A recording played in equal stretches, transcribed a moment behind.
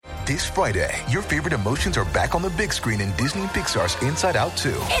This Friday, your favorite emotions are back on the big screen in Disney and Pixar's Inside Out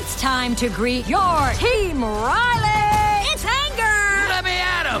 2. It's time to greet your Team Riley. It's anger. Let me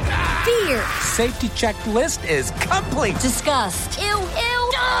at him. Fear. Safety checklist is complete. Disgust. Ew.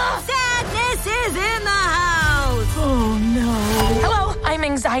 Sadness is in the house. Oh, no. Hello, I'm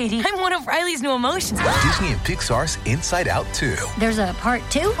anxiety. I'm one of Riley's new emotions. Disney and Pixar's Inside Out 2. There's a part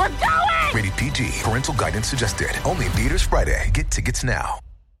 2? We're going! Rated PG. Parental guidance suggested. Only in theaters Friday. Get tickets now.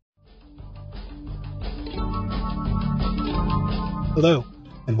 Hello,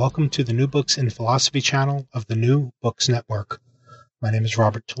 and welcome to the New Books in Philosophy channel of the New Books Network. My name is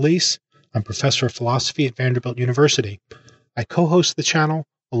Robert Talisse. I'm professor of philosophy at Vanderbilt University. I co-host the channel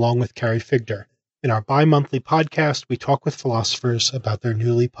along with Carrie Figdor. In our bi-monthly podcast, we talk with philosophers about their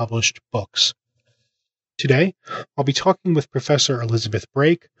newly published books. Today, I'll be talking with Professor Elizabeth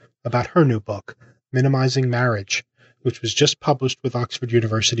Brake about her new book, Minimizing Marriage, which was just published with Oxford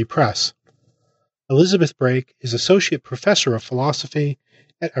University Press. Elizabeth Brake is Associate Professor of Philosophy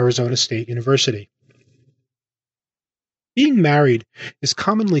at Arizona State University. Being married is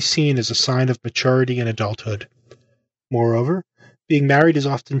commonly seen as a sign of maturity and adulthood. Moreover, being married is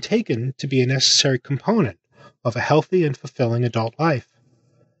often taken to be a necessary component of a healthy and fulfilling adult life.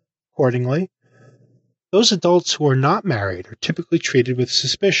 Accordingly, those adults who are not married are typically treated with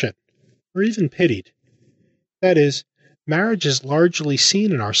suspicion, or even pitied. That is, marriage is largely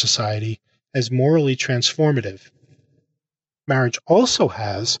seen in our society as morally transformative. Marriage also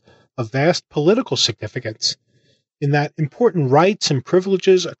has a vast political significance in that important rights and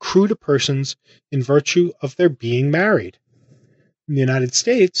privileges accrue to persons in virtue of their being married. In the United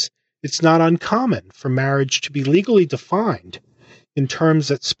States, it's not uncommon for marriage to be legally defined in terms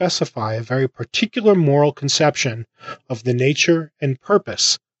that specify a very particular moral conception of the nature and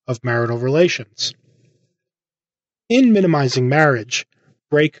purpose of marital relations. In Minimizing Marriage,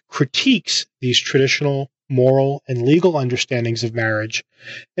 Brake critiques these traditional moral and legal understandings of marriage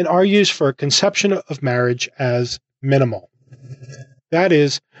and argues for a conception of marriage as minimal. That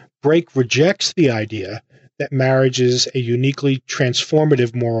is, Brake rejects the idea that marriage is a uniquely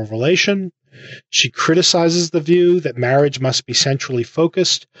transformative moral relation. She criticizes the view that marriage must be centrally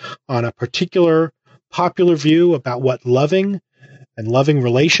focused on a particular popular view about what loving and loving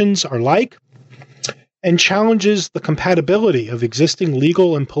relations are like, and challenges the compatibility of existing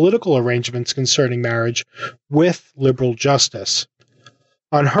legal and political arrangements concerning marriage with liberal justice.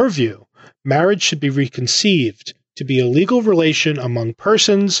 On her view, marriage should be reconceived to be a legal relation among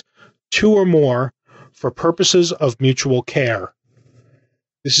persons, two or more, for purposes of mutual care.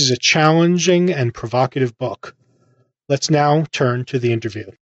 This is a challenging and provocative book. Let's now turn to the interview.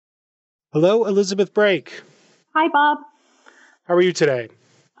 Hello, Elizabeth Brake. Hi, Bob. How are you today?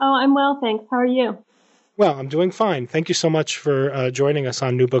 Oh, I'm well, thanks. How are you? Well, I'm doing fine. Thank you so much for joining us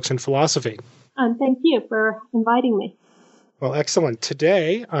on New Books in Philosophy. Thank you for inviting me. Well, excellent.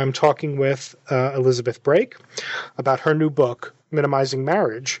 Today, I'm talking with Elizabeth Brake about her new book, Minimizing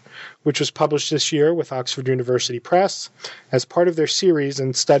Marriage, which was published this year with Oxford University Press as part of their series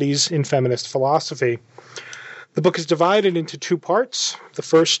in Studies in Feminist Philosophy. The book is divided into two parts. The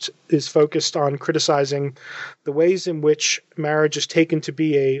first is focused on criticizing the ways in which marriage is taken to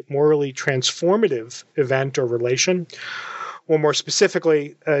be a morally transformative event or relation. Or more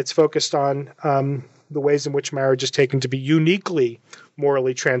specifically, it's focused on the ways in which marriage is taken to be uniquely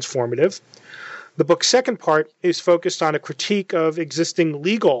morally transformative. The book's second part is focused on a critique of existing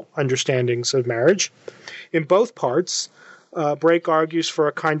legal understandings of marriage. In both parts, Brake argues for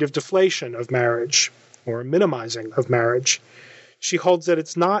a kind of deflation of marriage, or minimizing of marriage. She holds that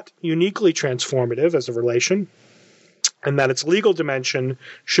it's not uniquely transformative as a relation, and that its legal dimension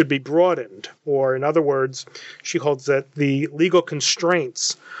should be broadened. Or, in other words, she holds that the legal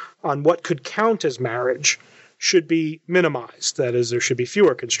constraints on what could count as marriage should be minimized. That is, there should be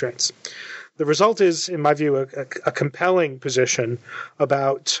fewer constraints. The result is, in my view, a compelling position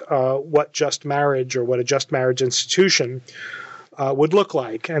about what just marriage or what a just marriage institution would look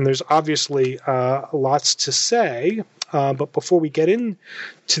like. And there's obviously lots to say, but before we get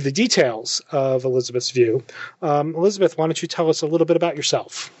into the details of Elizabeth's view, Elizabeth, why don't you tell us a little bit about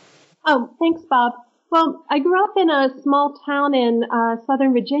yourself? Oh, thanks, Bob. Well, I grew up in a small town in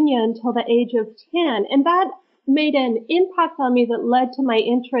Southern Virginia until the age of 10, and that made an impact on me that led to my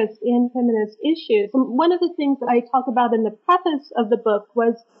interest in feminist issues. And one of the things that I talk about in the preface of the book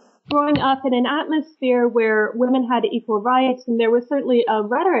was growing up in an atmosphere where women had equal rights, and there was certainly a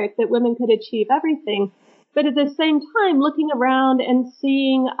rhetoric that women could achieve everything. But at the same time, looking around and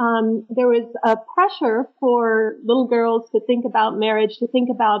seeing there was a pressure for little girls to think about marriage, to think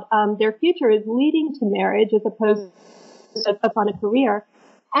about their future as leading to marriage as opposed to upon a career.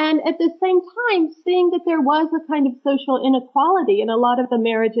 And at the same time, seeing that there was a kind of social inequality in a lot of the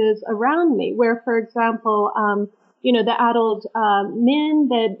marriages around me, where, for example, the adult men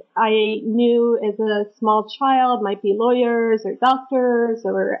that I knew as a small child might be lawyers or doctors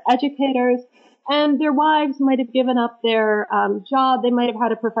or educators, and their wives might have given up their job. They might have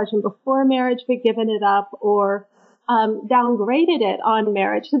had a profession before marriage but given it up, or downgraded it on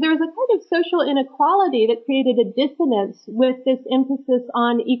marriage. So there was a kind of social inequality that created a dissonance with this emphasis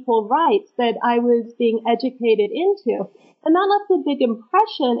on equal rights that I was being educated into. And that left a big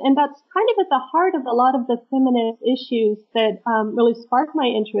impression, and that's kind of at the heart of a lot of the feminist issues that really sparked my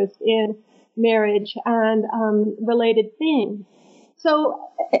interest in marriage and related things. So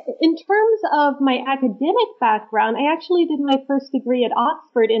in terms of my academic background, I actually did my first degree at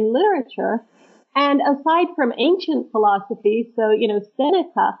Oxford in literature. And aside from ancient philosophy, so,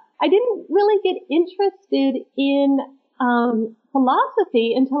 Seneca, I didn't really get interested in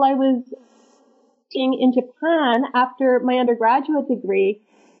philosophy until I was in Japan after my undergraduate degree.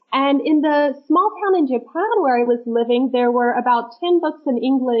 And in the small town in Japan where I was living, there were about 10 books in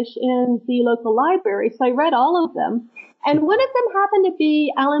English in the local library. So I read all of them. And one of them happened to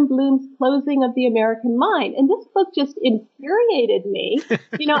be Alan Bloom's Closing of the American Mind. And this book just infuriated me.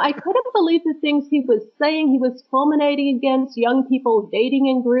 I couldn't believe the things he was saying. He was fulminating against young people dating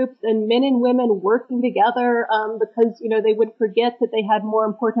in groups and men and women working together because, they would forget that they had more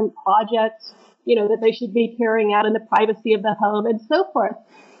important projects, that they should be carrying out in the privacy of the home and so forth.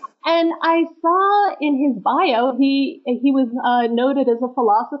 And I saw in his bio, he was noted as a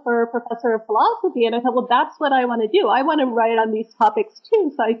philosopher, professor of philosophy, and I thought, well, that's what I want to do. I want to write on these topics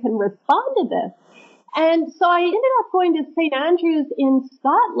too, so I can respond to this. And so I ended up going to St. Andrews in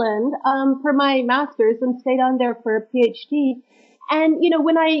Scotland for my master's and stayed on there for a PhD. And,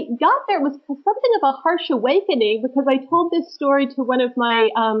 when I got there, it was something of a harsh awakening because I told this story to one of my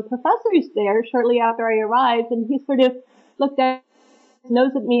professors there shortly after I arrived, and he sort of looked at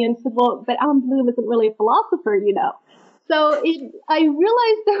nose at me and said, well, but Alan Bloom isn't really a philosopher, So I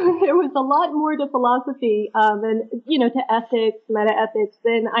realized there was a lot more to philosophy and, to ethics, meta-ethics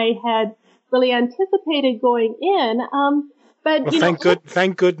than I had really anticipated going in. But well, thank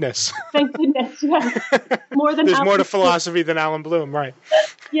goodness. Thank goodness, yeah. There's more to philosophy than Alan Bloom, right?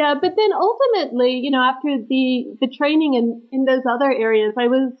 Yeah, but then ultimately, after the training in those other areas, I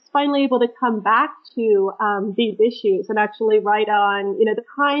was finally able to come back to these issues and actually write on, the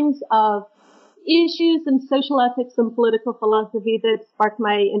kinds of issues in social ethics and political philosophy that sparked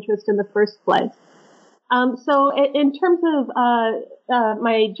my interest in the first place. So in terms of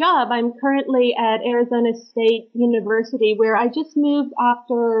my job, I'm currently at Arizona State University, where I just moved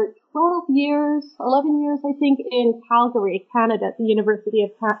after 11 years, I think, in Calgary, Canada, at the University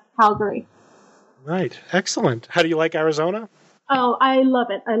of Calgary. Right. Excellent. How do you like Arizona? Oh, I love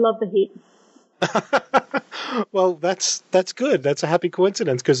it. I love the heat. Well, that's good. That's a happy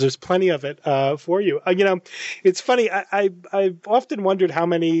coincidence because there's plenty of it for you. It's funny. I've often wondered how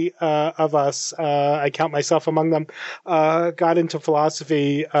many of us, I count myself among them, got into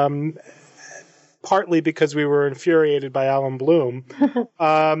philosophy partly because we were infuriated by Alan Bloom.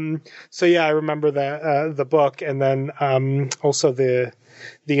 So yeah, I remember the book, and then also the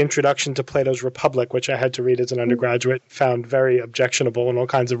introduction to Plato's Republic, which I had to read as an undergraduate, found very objectionable in all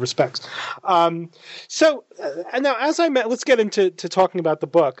kinds of respects. So now, let's get into talking about the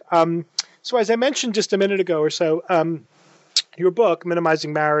book. So as I mentioned just a minute ago or so, your book,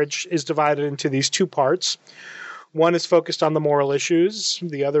 Minimizing Marriage, is divided into these two parts. One is focused on the moral issues.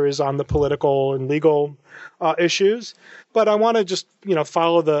 The other is on the political and legal issues. But I want to just,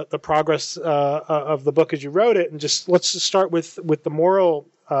 follow the progress of the book as you wrote it, and let's just start with the moral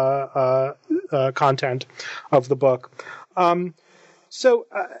content of the book. So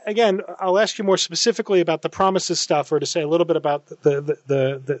again, I'll ask you more specifically about the promises stuff, or to say a little bit about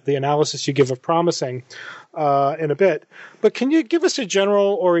the analysis you give of promising in a bit. But can you give us a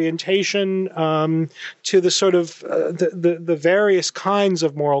general orientation to the sort of the various kinds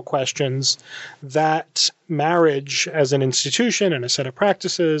of moral questions that marriage as an institution and a set of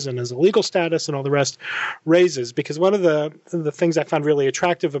practices and as a legal status and all the rest raises? Because one of the things I found really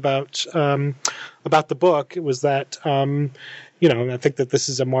attractive about the book was that I think that this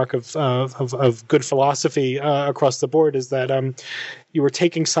is a mark of good philosophy across the board, is that you were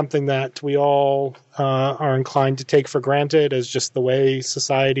taking something that we all are inclined to take for granted as just the way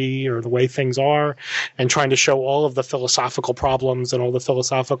society or the way things are, and trying to show all of the philosophical problems and all the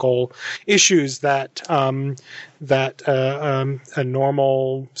philosophical issues that a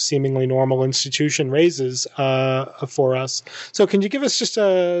seemingly normal institution raises for us. So, can you give us just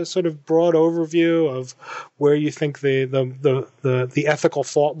a sort of broad overview of where you think the ethical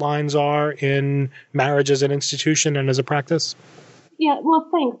fault lines are in marriage as an institution and as a practice? Yeah, well,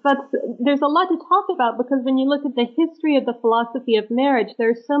 thanks. There's a lot to talk about, because when you look at the history of the philosophy of marriage,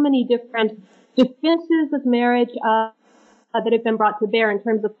 there are so many different defenses of marriage that have been brought to bear in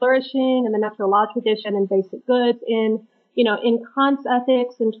terms of flourishing and the natural law tradition and basic goods, in Kant's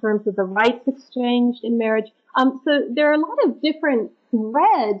ethics, in terms of the rights exchanged in marriage. So there are a lot of different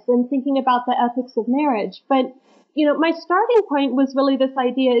threads in thinking about the ethics of marriage. But my starting point was really this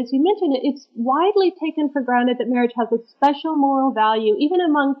idea, as you mentioned, it's widely taken for granted that marriage has a special moral value, even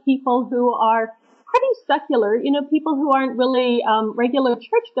among people who are pretty secular, people who aren't really regular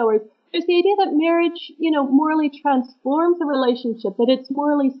churchgoers. There's the idea that marriage, morally transforms a relationship, that it's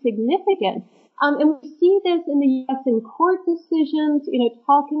morally significant. And we see this in the U.S. in court decisions,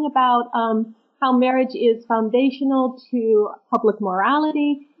 talking about how marriage is foundational to public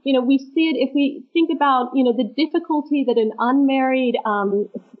morality. We see it if we think about, the difficulty that an unmarried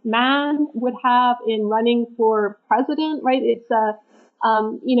man would have in running for president, right? It's,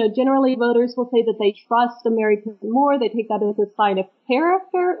 generally voters will say that they trust a married person more. They take that as a sign of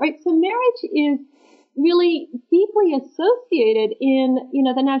character, right? So marriage is really deeply associated in,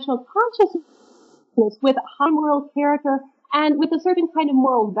 the national consciousness with high moral character and with a certain kind of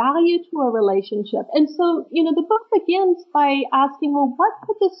moral value to a relationship. And so, the book begins by asking, well, what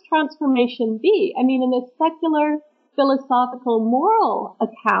could this transformation be? I mean, in a secular, philosophical, moral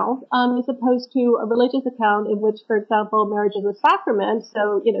account, as opposed to a religious account in which, for example, marriage is a sacrament.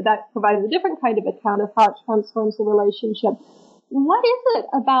 So, that provides a different kind of account of how it transforms the relationship. What is it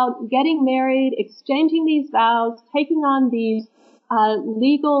about getting married, exchanging these vows, taking on these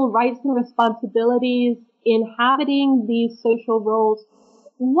legal rights and responsibilities, inhabiting these social roles?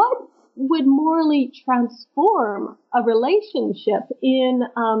 What would morally transform a relationship in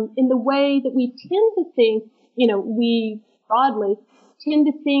the way that we tend to think, we broadly tend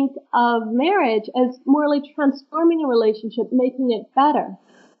to think of marriage as morally transforming a relationship, making it better.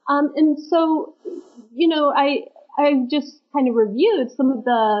 And so, I've just kind of reviewed some of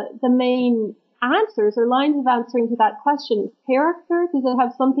the main answers or lines of answering to that question. Character, does it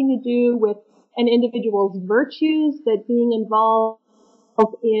have something to do with an individual's virtues, that being involved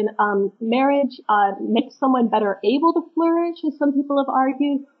in marriage makes someone better able to flourish, as some people have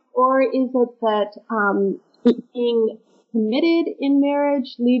argued? Or is it that being committed in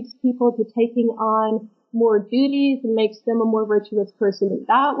marriage leads people to taking on more duties and makes them a more virtuous person in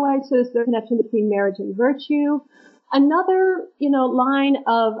that way? So is there a connection between marriage and virtue? Another, line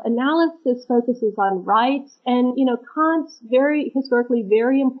of analysis focuses on rights, and, Kant's historically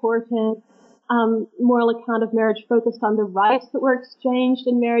very important moral account of marriage focused on the rights that were exchanged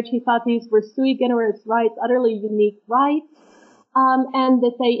in marriage. He thought these were sui generis rights, utterly unique rights, and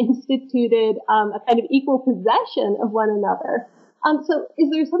that they instituted a kind of equal possession of one another. So is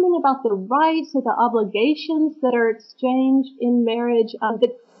there something about the rights or the obligations that are exchanged in marriage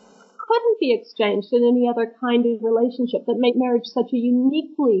that couldn't be exchanged in any other kind of relationship, that make marriage such a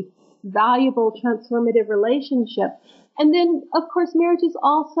uniquely valuable, transformative relationship? And then, of course, marriage is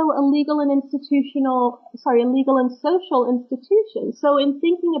also a legal and social institution. So in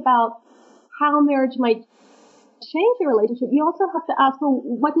thinking about how marriage might change a relationship, you also have to ask, well,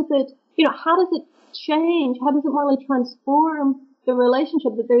 what does it, how does it change? How does it morally transform the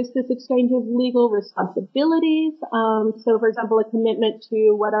relationship, that there's this exchange of legal responsibilities? So, for example, a commitment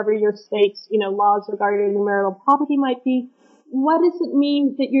to whatever your state's, laws regarding marital property might be. What does it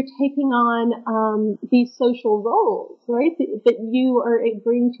mean that you're taking on these social roles, right? That you are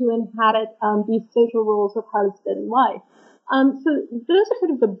agreeing to inhabit these social roles of husband and wife. So those are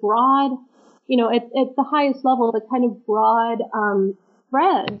sort of the broad, at the highest level, the kind of broad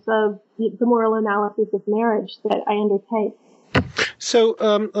threads of the moral analysis of marriage that I undertake. So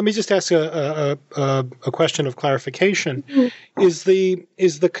let me just ask a question of clarification. Mm-hmm.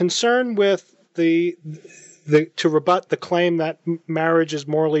 Is the concern with to rebut the claim that marriage is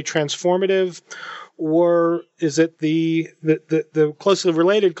morally transformative, or is it the closely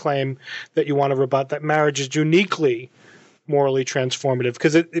related claim that you want to rebut, that marriage is uniquely morally transformative?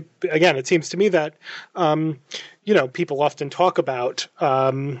 Because it seems to me that people often talk about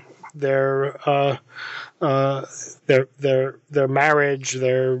marriage,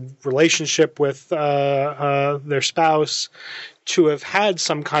 their relationship with their spouse, to have had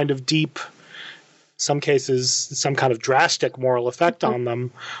some kind of deep, some cases, some kind of drastic moral effect on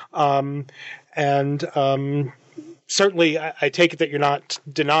them. Certainly, I take it that you're not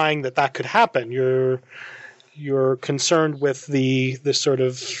denying that could happen. You're concerned with the sort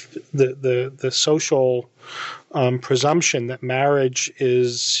of the social presumption that marriage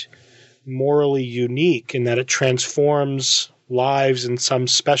is morally unique and that it transforms lives in some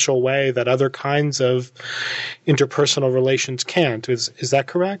special way that other kinds of interpersonal relations can't. Is that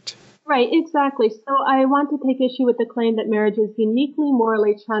correct? Right, exactly. So I want to take issue with the claim that marriage is uniquely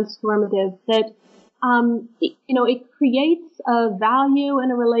morally transformative, that it creates a value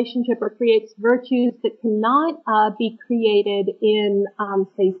in a relationship or creates virtues that cannot be created in,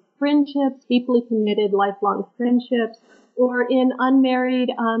 say, friendships, deeply committed, lifelong friendships, or in unmarried,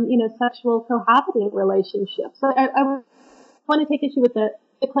 sexual cohabiting relationships. So I want to take issue with the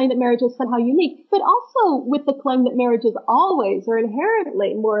claim that marriage is somehow unique, but also with the claim that marriage is always or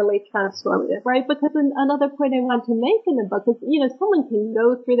inherently morally transformative, right? Because another point I want to make in the book is, someone can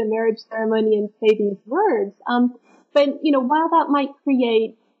go through the marriage ceremony and say these words, but, while that might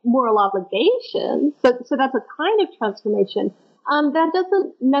create moral obligations, so that's a kind of transformation, that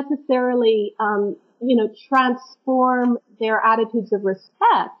doesn't necessarily, transform their attitudes of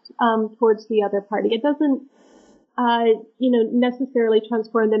respect, towards the other party. It doesn't, necessarily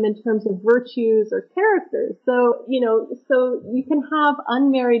transform them in terms of virtues or characters. So, so you can have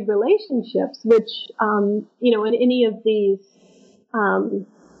unmarried relationships, which, in any of these,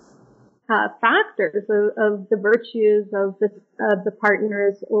 factors of the virtues of the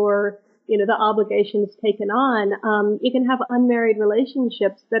partners or, the obligations taken on, you can have unmarried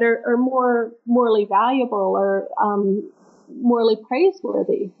relationships that are more morally valuable or, morally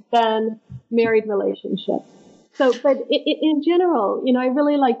praiseworthy than married relationships. So, but in general, I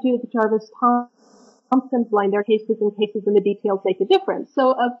really like Judith Jarvis Thompson's line, there are cases and cases and the details make a difference.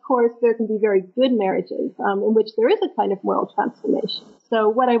 So, of course, there can be very good marriages, in which there is a kind of moral transformation. So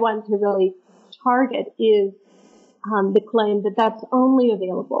what I want to really target is, the claim that that's only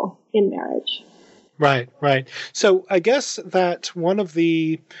available in marriage. Right. So I guess that one of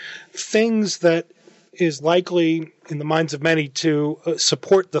the things that is likely in the minds of many to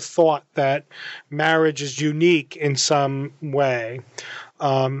support the thought that marriage is unique in some way,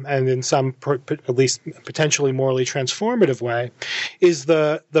 and in some at least potentially morally transformative way, is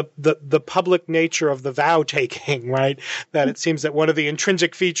the public nature of the vow taking, right? That it seems that one of the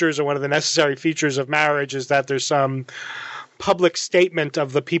intrinsic features or one of the necessary features of marriage is that there's some public statement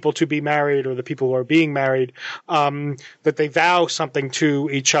of the people to be married or the people who are being married, that they vow something to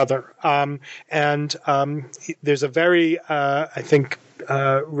each other. And there's a very, I think,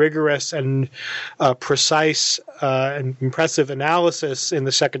 rigorous and precise and impressive analysis in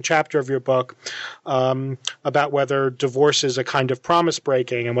the second chapter of your book about whether divorce is a kind of promise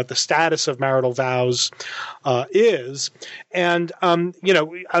breaking and what the status of marital vows is. And I'm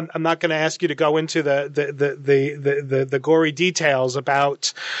not going to ask you to go into the gory details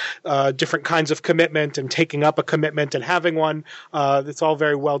about different kinds of commitment and taking up a commitment and having one. It's all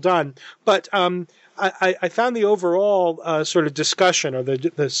very well done, but I found the overall sort of discussion, or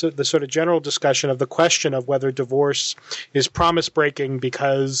the sort of general discussion of the question of whether divorce is promise breaking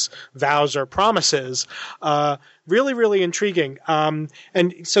because vows are promises, really, really intriguing. And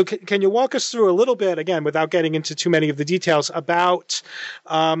so can you walk us through a little bit, again, without getting into too many of the details, about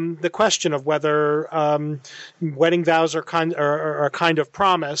the question of whether wedding vows are a kind of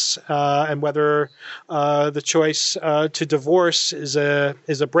promise, and whether the choice to divorce is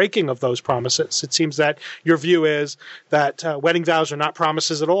a breaking of those promises? It seems that your view is that wedding vows are not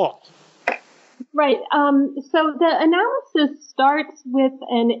promises at all. Right. So the analysis starts with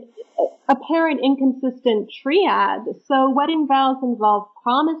an apparent inconsistent triad. So wedding vows involve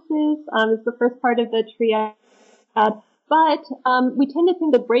promises, is the first part of the triad. But we tend to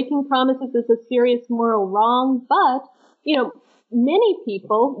think that breaking promises is a serious moral wrong. But, many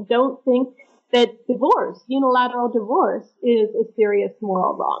people don't think that unilateral divorce, is a serious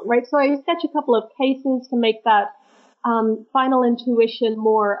moral wrong, right? So I sketch a couple of cases to make that final intuition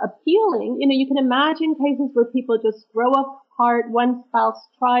more appealing. You can imagine cases where people just grow apart, one spouse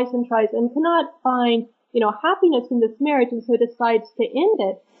tries and cannot find, happiness in this marriage, and so decides to end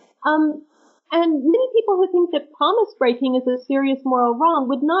it. And many people who think that promise breaking is a serious moral wrong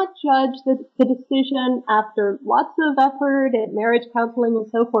would not judge the decision after lots of effort at marriage counseling and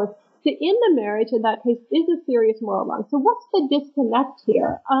so forth to end the marriage in that case is a serious moral wrong. So what's the disconnect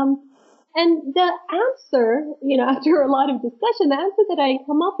here? And the answer, after a lot of discussion, the answer that I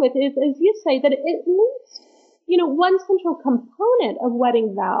come up with is, as you say, that at least, one central component of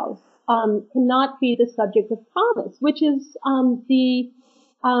wedding vows cannot be the subject of promise, which is the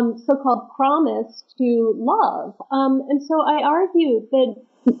so-called promise to love. And so I argue that,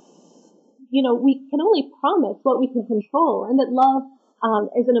 we can only promise what we can control, and that love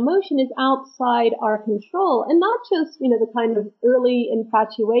as an emotion is outside our control, and not just, the kind of early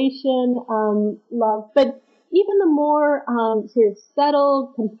infatuation love, but even the more sort of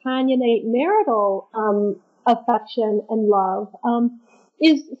settled, companionate, marital affection and love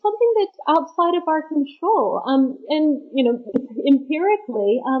is something that's outside of our control. And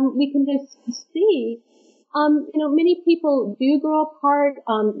empirically, we can just see, many people do grow apart.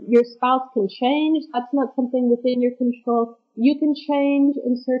 Your spouse can change. That's not something within your control. You can change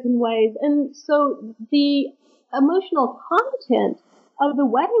in certain ways. And so the emotional content of the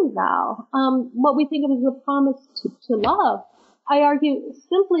wedding vow, what we think of as a promise to love, I argue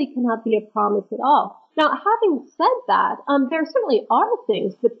simply cannot be a promise at all. Now, having said that, there certainly are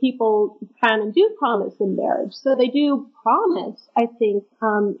things that people can and do promise in marriage. So they do promise, I think,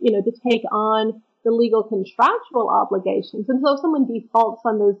 to take on the legal contractual obligations. And so if someone defaults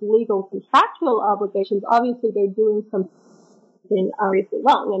on those legal contractual obligations, obviously they're doing something obviously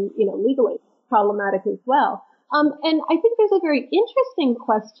wrong and, legally problematic as well. And I think there's a very interesting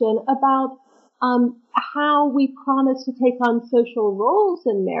question about how we promise to take on social roles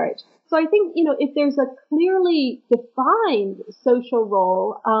in marriage. So I think, if there's a clearly defined social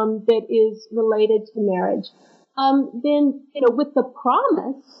role that is related to marriage, then, with the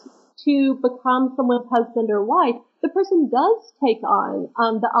promise to become someone's husband or wife, the person does take on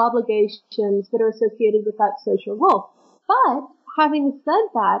the obligations that are associated with that social role. But having said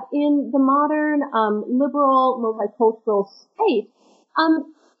that, in the modern liberal multicultural state,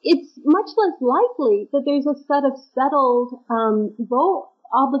 it's much less likely that there's a set of settled role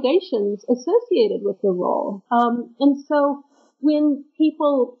obligations associated with the role. And so when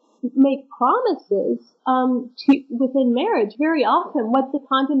people make promises within marriage, very often what the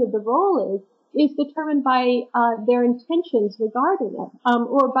content of the role is determined by their intentions regarding it,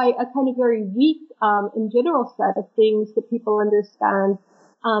 or by a kind of very weak and general set of things that people understand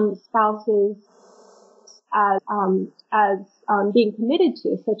spouses as being committed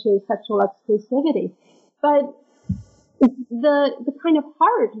to, such as sexual exclusivity. But the kind of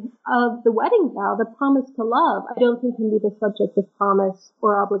heart of the wedding vow, the promise to love, I don't think can be the subject of promise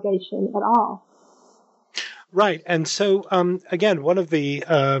or obligation at all. Right. And so, again, one of the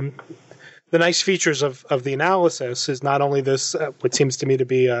nice features of the analysis is not only this, what seems to me to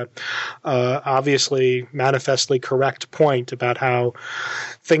be a obviously manifestly correct point about how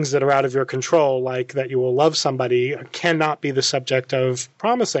things that are out of your control, like that you will love somebody, cannot be the subject of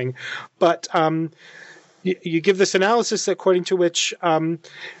promising, but you give this analysis according to which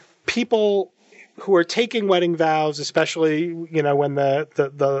people who are taking wedding vows, especially when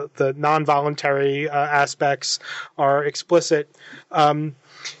the non-voluntary aspects are explicit,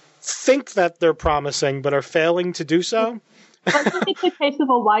 think that they're promising but are failing to do so. I think it's a case of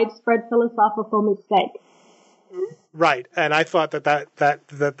a widespread philosophical mistake. Right, and I thought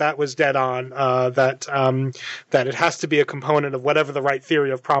that was dead on. That it has to be a component of whatever the right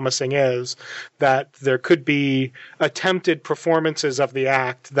theory of promising is. That there could be attempted performances of the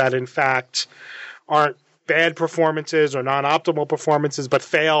act that in fact aren't bad performances or non-optimal performances, but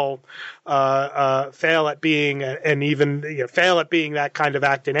fail at being and even fail at being that kind of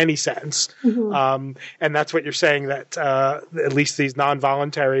act in any sense. Mm-hmm. And that's what you're saying, that at least these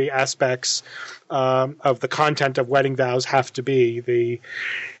non-voluntary aspects of the content of wedding vows have to be.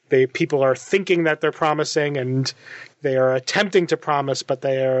 The people are thinking that they're promising and they are attempting to promise, but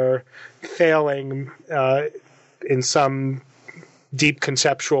they are failing in some deep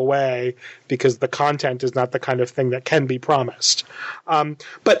conceptual way because the content is not the kind of thing that can be promised.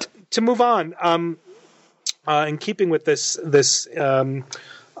 But to move on, in keeping with this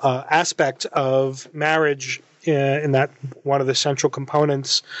aspect of marriage, in that one of the central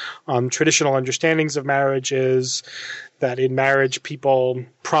components, traditional understandings of marriage is that in marriage people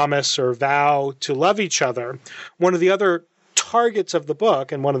promise or vow to love each other. One of the other targets of the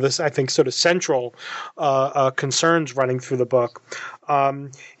book, and one of the, I think, sort of central concerns running through the book,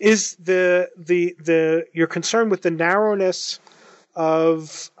 is your concern with the narrowness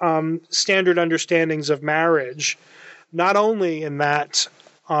of standard understandings of marriage, not only in that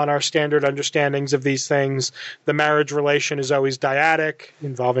on our standard understandings of these things, the marriage relation is always dyadic,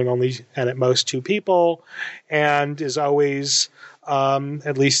 involving only and at most two people, and is always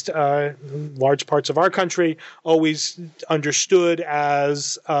at least large parts of our country, always understood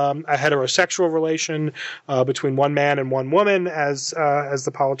as a heterosexual relation between one man and one woman, as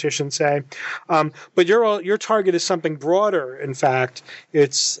the politicians say. But your target is something broader. In fact,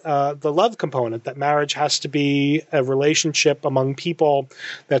 it's the love component, that marriage has to be a relationship among people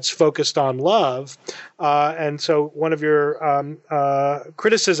that's focused on love. And so one of your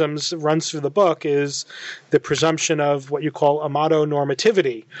criticisms runs through the book is the presumption of what you call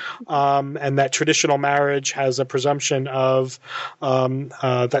amatonormativity, and that traditional marriage has a presumption of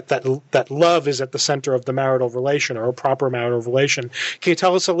that love is at the center of the marital relation, or a proper marital relation. Can you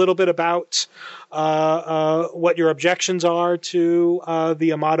tell us a little bit about what your objections are to the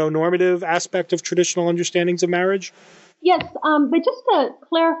amatonormative aspect of traditional understandings of marriage? Yes, but just to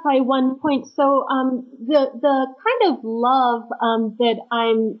clarify one point, so the kind of love that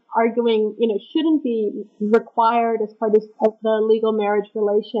I'm arguing, shouldn't be required as part of the legal marriage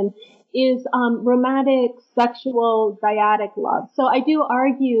relation is romantic, sexual, dyadic love. So I do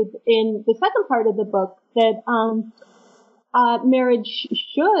argue in the second part of the book that marriage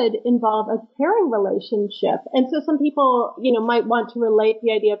should involve a caring relationship. And so some people, might want to relate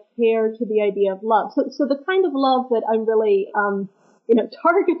the idea of care to the idea of love. So the kind of love that I'm really,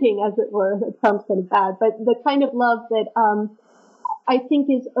 targeting, as it were, it sounds kind of bad, but the kind of love that, I think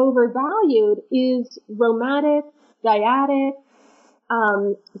is overvalued is romantic, dyadic,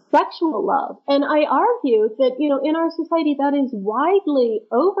 sexual love. And I argue that, in our society that is widely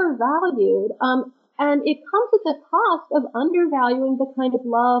overvalued, and it comes at the cost of undervaluing the kind of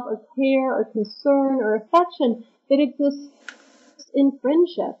love or care or concern or affection that exists in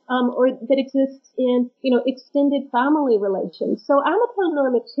friendship, or that exists in, extended family relations. So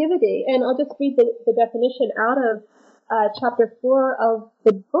amatonormativity, and I'll just read the definition out of chapter 4 of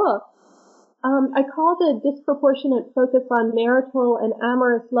the book. I call the disproportionate focus on marital and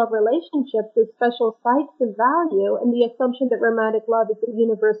amorous love relationships as special sites of value, and the assumption that romantic love is the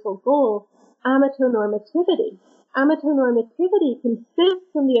universal goal, amatonormativity. Amatonormativity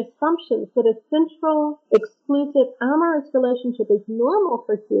consists in the assumptions that a central, exclusive, amorous relationship is normal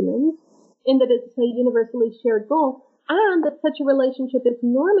for humans, in that it's a universally shared goal, and that such a relationship is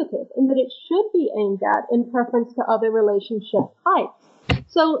normative, in that it should be aimed at in preference to other relationship types.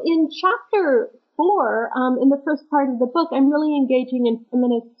 So in chapter 4, in the first part of the book, I'm really engaging in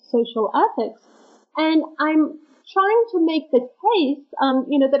feminist social ethics, and I'm trying to make the case,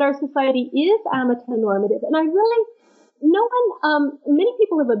 that our society is amatonormative. And I really, many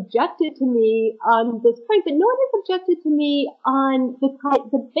people have objected to me on this point, but no one has objected to me on the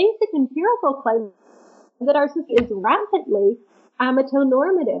basic empirical claim that our society is rampantly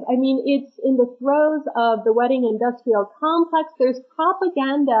amatonormative. I mean, it's in the throes of the wedding industrial complex. There's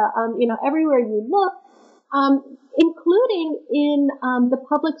propaganda, everywhere you look, including in the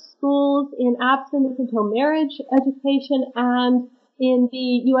public schools, in abstinence until marriage education, and in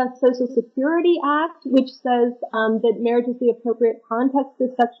the U.S. Social Security Act, which says that marriage is the appropriate context for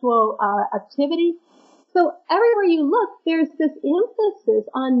sexual activity. So everywhere you look, there's this emphasis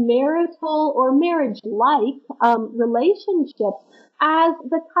on marital or marriage-like relationships as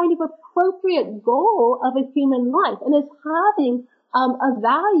the kind of appropriate goal of a human life, and as having a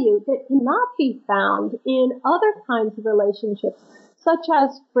value that cannot be found in other kinds of relationships, such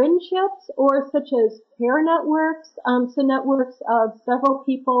as friendships or such as peer networks, so networks of several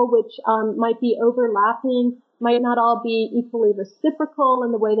people which might be overlapping, might not all be equally reciprocal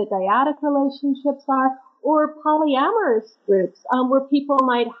in the way that dyadic relationships are, or polyamorous groups, where people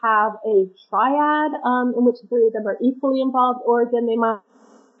might have a triad in which the three of them are equally involved, or then they might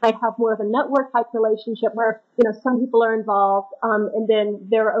have more of a network type relationship where, some people are involved, and then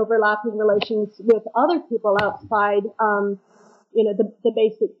there are overlapping relations with other people outside, the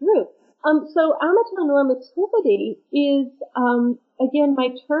basic group. So amatonormativity is, again, my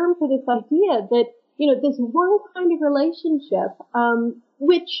term for this idea that, this one kind of relationship,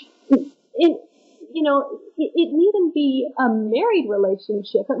 which it needn't be a married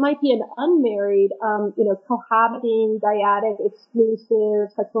relationship. It might be an unmarried, cohabiting, dyadic,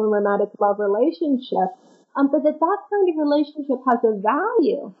 exclusive, sexual and romantic love relationship. But that kind of relationship has a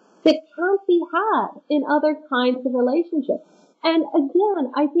value that can't be had in other kinds of relationships. And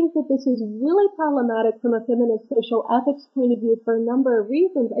again, I think that this is really problematic from a feminist social ethics point of view for a number of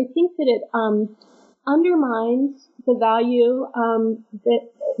reasons. I think that it, undermines the value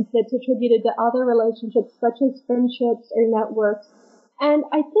that's attributed to other relationships, such as friendships or networks. And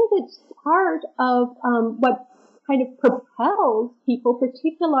I think it's part of what kind of propels people,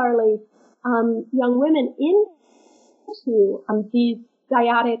 particularly young women, into these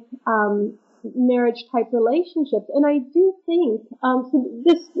dyadic marriage type relationships. And I do think, so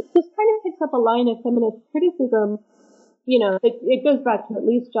this kind of picks up a line of feminist criticism. You know, it goes back to at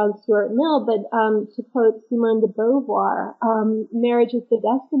least John Stuart Mill, but to quote Simone de Beauvoir, marriage is the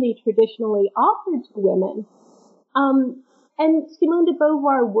destiny traditionally offered to women. And Simone de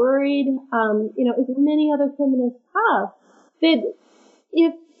Beauvoir worried, you know, as many other feminists have, that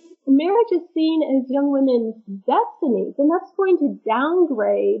if marriage is seen as young women's destiny, then that's going to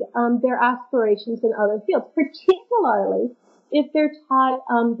downgrade their aspirations in other fields, particularly if they're taught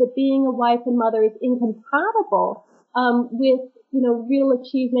that being a wife and mother is incompatible with, you know, real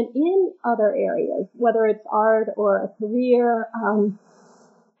achievement in other areas, whether it's art or a career.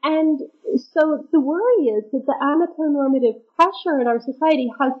 And so the worry is that the amatonormative pressure in our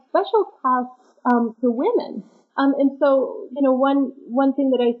society has special costs for women. And so, you know, one thing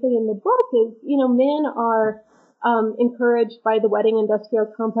that I say in the book is, you know, men are encouraged by the wedding industrial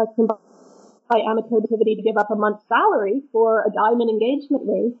complex and by amatonormativity to give up a month's salary for a diamond engagement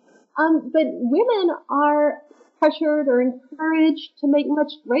ring. But women are pressured or encouraged to make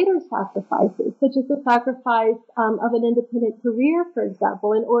much greater sacrifices, such as the sacrifice of an independent career, for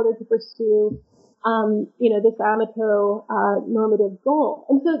example, in order to pursue, you know, this normative goal.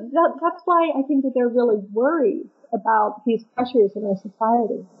 And so that's why I think that they're really worried about these pressures in our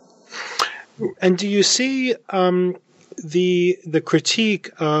society. And do you see the critique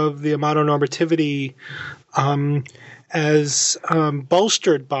of the amatonormativity as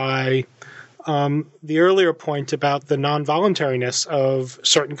bolstered by the earlier point about the non-voluntariness of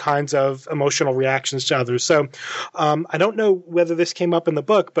certain kinds of emotional reactions to others? So I don't know whether this came up in the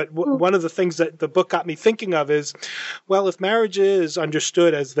book, but one of the things that the book got me thinking of is, well, if marriage is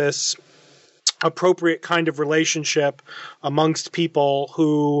understood as this appropriate kind of relationship amongst people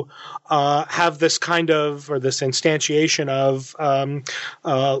who have this kind of, or this instantiation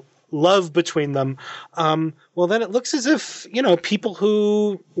of love between them, well, then it looks as if, you know, people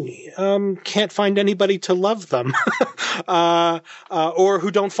who can't find anybody to love them or who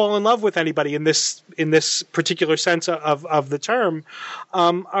don't fall in love with anybody in this particular sense of the term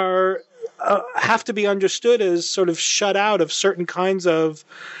are have to be understood as sort of shut out of certain kinds of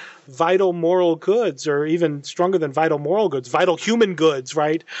vital moral goods, or even stronger than vital moral goods, vital human goods,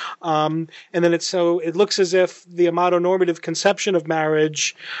 right? And then it looks as if the amatonormative conception of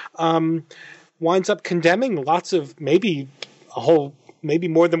marriage winds up condemning lots of, maybe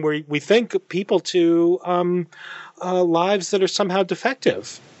more than we think, people to lives that are somehow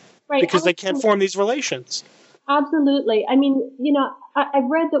defective, right? Because they can't form these relations. Absolutely. I mean, you know, I've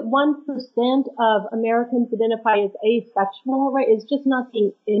read that 1% of Americans identify as asexual, right? Is just not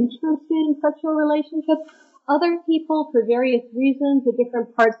being interested in sexual relationships. Other people, for various reasons, at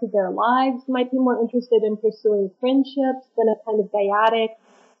different parts of their lives, might be more interested in pursuing friendships than a kind of dyadic,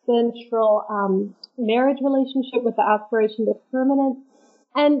 central marriage relationship with the aspiration to permanence.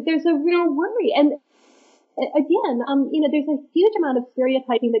 And there's a real worry. And again, you know, there's a huge amount of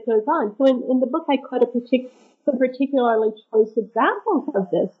stereotyping that goes on. So in the book, I quote some particularly choice examples of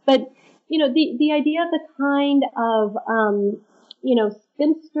this. But, you know, the idea of the kind of, you know,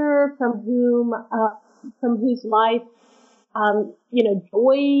 spinster from whose life, you know,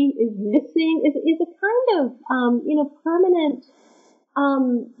 joy is missing is a kind of, you know, permanent,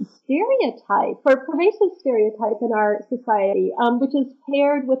 stereotype or pervasive stereotype in our society, which is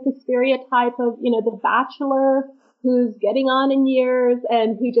paired with the stereotype of, you know, the bachelor who's getting on in years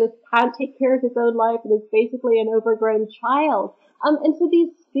and who just can't take care of his own life and is basically an overgrown child. And so these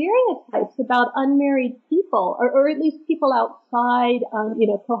stereotypes about unmarried people, or at least people outside, you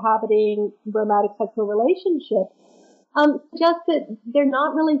know, cohabiting romantic sexual relationships, suggest that they're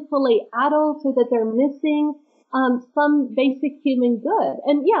not really fully adults, or that they're missing some basic human good.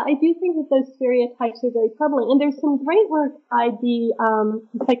 And yeah, I do think that those stereotypes are very troubling. And there's some great work by the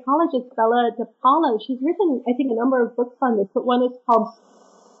psychologist Bella DePaulo. She's written, I think, a number of books on this, but one is called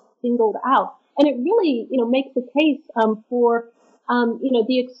Singled Out. And it really, you know, makes a case for, you know,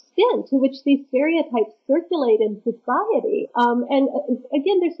 the extent to which these stereotypes circulate in society. And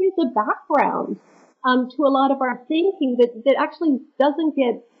again, there seems a background to a lot of our thinking that actually doesn't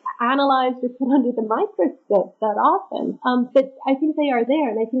get analyzed or put under the microscope that often. But I think they are there,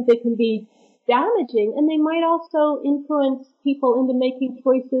 and I think they can be damaging, and they might also influence people into making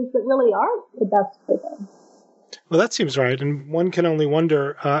choices that really aren't the best for them. Well, that seems right, and one can only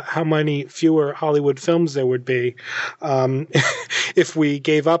wonder how many fewer Hollywood films there would be if we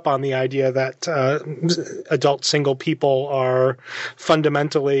gave up on the idea that adult single people are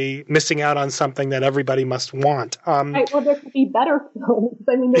fundamentally missing out on something that everybody must want. Right. Well, there could be better films.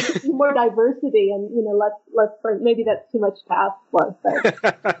 I mean, there could be more diversity, and, you know, let's maybe that's too much to ask for.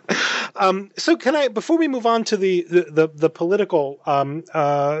 But. So can I, before we move on to the political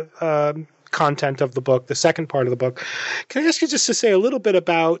content of the book, the second part of the book, can I ask you just to say a little bit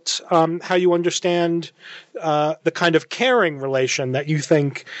about how you understand the kind of caring relation that you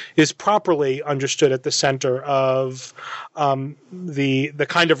think is properly understood at the center of the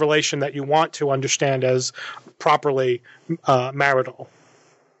kind of relation that you want to understand as properly marital?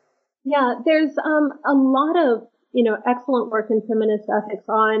 Yeah, there's a lot of excellent work in feminist ethics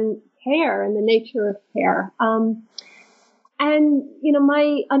on care and the nature of care. And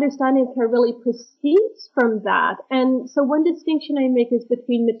my understanding of care really proceeds from that. And so one distinction I make is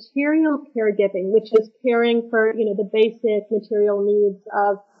between material caregiving, which is caring for, the basic material needs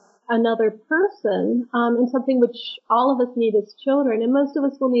of another person, and something which all of us need as children. And most of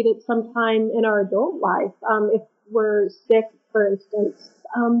us will need it sometime in our adult life, if we're sick, for instance.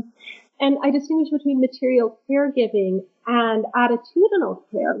 And I distinguish between material caregiving and attitudinal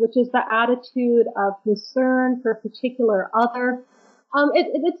care, which is the attitude of concern for a particular other.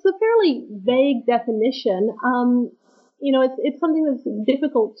 It's a fairly vague definition. It's something that's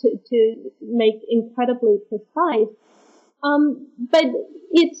difficult to make incredibly precise. But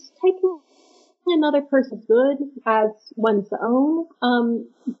it's taking another person's good as one's own,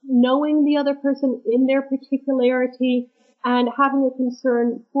 knowing the other person in their particularity, and having a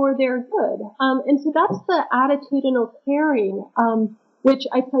concern for their good. And so that's the attitudinal caring, which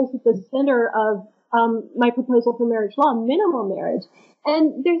I place at the center of my proposal for marriage law, minimal marriage.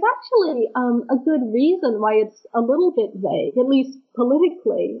 And there's actually a good reason why it's a little bit vague, at least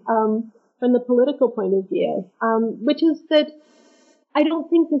politically, from the political point of view, which is that I don't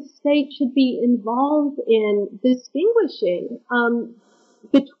think the state should be involved in distinguishing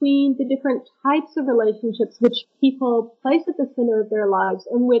between the different types of relationships which people place at the center of their lives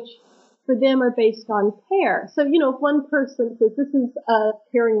and which for them are based on care. So, if one person says this is a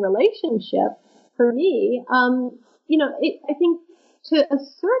caring relationship for me, I think to a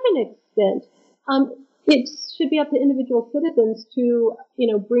certain extent, it should be up to individual citizens to,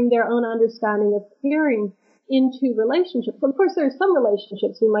 bring their own understanding of caring into relationships. Of course, there are some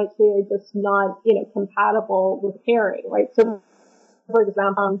relationships we might say are just not, compatible with caring, right? So, for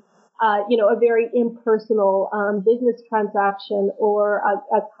example, a very impersonal business transaction or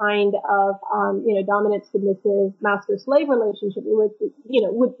a kind of dominant submissive master slave relationship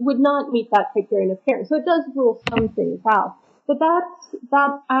would not meet that criterion of caring. So it does rule some things out. But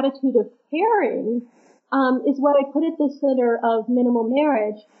that attitude of caring is what I put at the center of minimal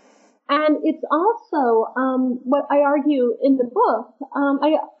marriage. And it's also what I argue in the book.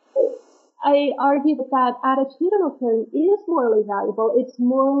 I argue that attitudinal caring is morally valuable. It's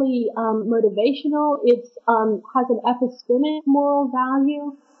morally motivational. It has an epistemic moral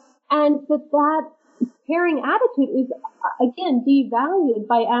value, and that caring attitude is again devalued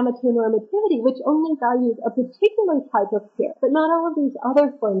by amatonormativity, which only values a particular type of care, but not all of these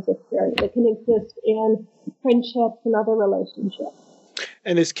other forms of caring that can exist in friendships and other relationships.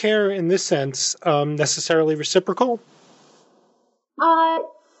 And is care, in this sense, necessarily reciprocal?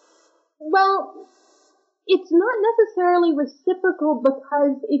 Well, it's not necessarily reciprocal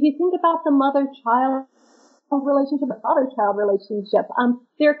because if you think about the mother-child relationship, the father-child relationship,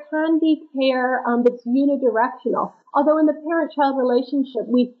 there can be care that's unidirectional. Although in the parent-child relationship,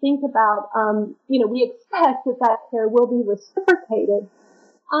 we think about, we expect that care will be reciprocated.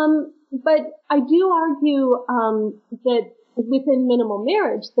 But I do argue that within minimal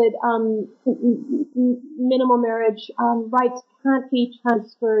marriage, that minimal marriage rights can't be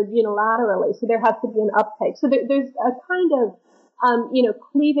transferred unilaterally. So there has to be an uptake. So there's a kind of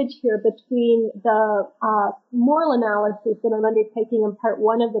cleavage here between the moral analysis that I'm undertaking in part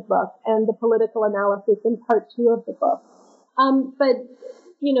 1 of the book and the political analysis in part 2 of the book. But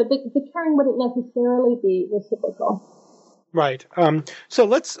the caring wouldn't necessarily be reciprocal. Right. So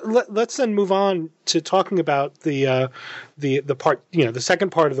let's then move on to talking about the part, the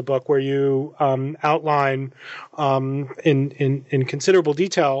second part of the book where you outline in considerable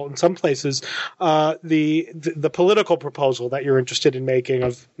detail in some places the political proposal that you're interested in making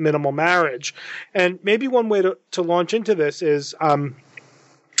of minimal marriage. And maybe one way to launch into this is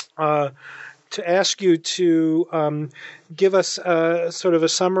to ask you to give us sort of a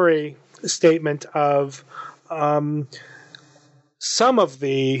summary statement of some of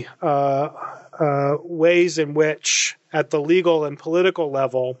the ways in which, at the legal and political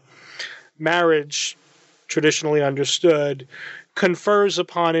level, marriage traditionally understood, confers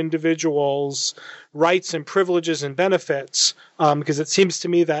upon individuals rights and privileges and benefits, because it seems to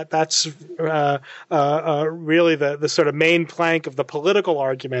me that that's really the sort of main plank of the political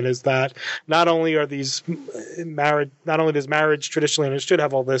argument, is that not only does marriage traditionally understood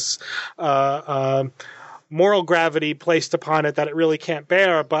have all this moral gravity placed upon it that it really can't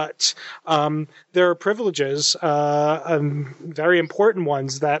bear, but there are privileges, very important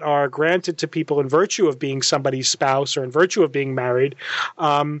ones, that are granted to people in virtue of being somebody's spouse or in virtue of being married.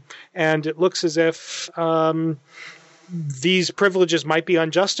 And it looks as if these privileges might be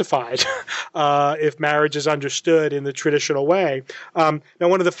unjustified if marriage is understood in the traditional way. Now,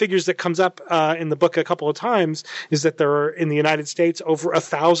 one of the figures that comes up in the book a couple of times is that there are, in the United States, over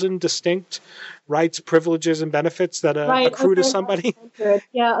 1,000 distinct rights, privileges, and benefits that accrue to somebody.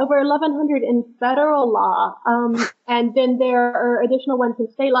 Yeah, over 1,100 in federal law, and then there are additional ones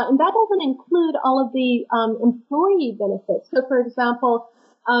in state law, and that doesn't include all of the employee benefits. So, for example,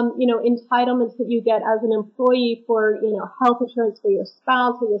 entitlements that you get as an employee for, health insurance for your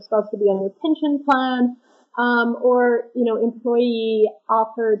spouse, or your spouse to be on your pension plan, or, employee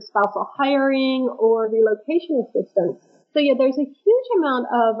offered spousal hiring or relocation assistance. So yeah, there's a huge amount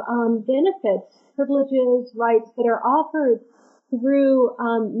of benefits, privileges, rights that are offered through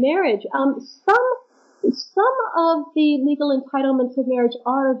marriage. Some of the legal entitlements of marriage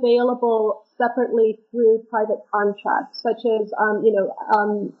are available separately through private contracts, such as,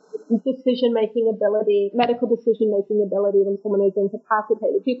 decision-making ability, medical decision-making ability when someone is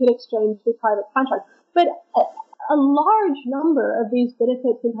incapacitated. You could exchange through private contracts. But a large number of these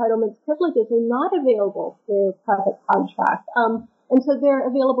benefits, entitlements, privileges are not available through private contract. And so they're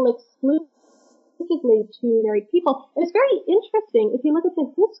available exclusively to married people. And it's very interesting, if you look at the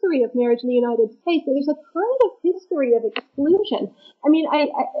history of marriage in the United States, there's a kind of history of exclusion. I mean,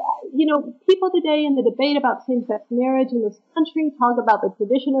 people today in the debate about same-sex marriage in this country talk about the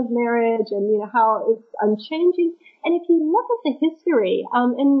tradition of marriage and, how it's unchanging. And if you look at the history,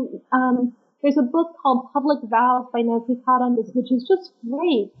 there's a book called Public Vows by Nancy Todd on this, which is just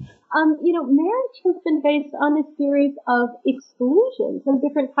great. Marriage has been based on a series of exclusions of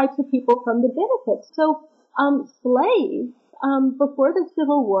different types of people from the benefits. So, slaves, before the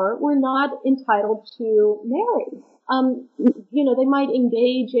Civil War were not entitled to marry. They might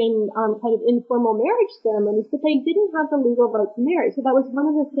engage in, kind of informal marriage ceremonies, but they didn't have the legal right to marry. So that was one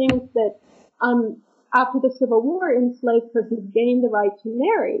of the things that, after the Civil War, enslaved persons gained the right to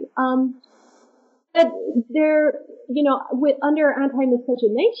marry. But under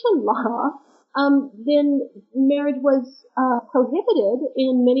anti-miscegenation law, then marriage was prohibited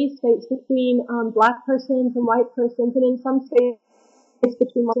in many states between black persons and white persons, and in some states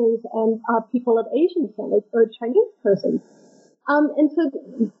between Muslims and people of Asian descent or Chinese persons. And so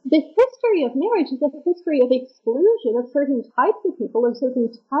the history of marriage is a history of exclusion of certain types of people or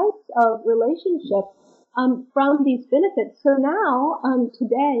certain types of relationships from these benefits. So now,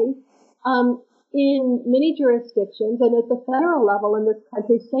 today, in many jurisdictions and at the federal level in this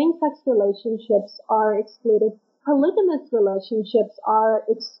country, same-sex relationships are excluded. Polygamous relationships are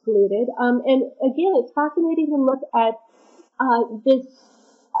excluded. And again, it's fascinating to look at this,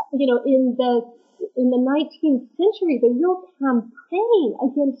 in the 19th century, the real campaign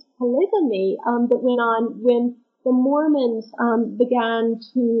against polygamy that went on when the Mormons when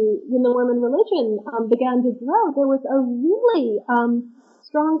the Mormon religion began to grow. There was a really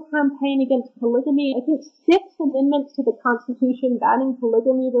strong campaign against polygamy. I think 6 amendments to the Constitution banning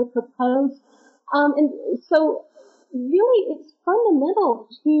polygamy were proposed. And so really it's fundamental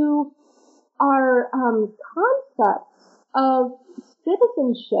to our concepts of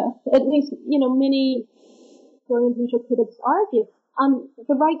citizenship, at least, many oriental critics argue.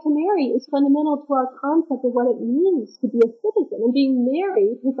 The right to marry is fundamental to our concept of what it means to be a citizen. And being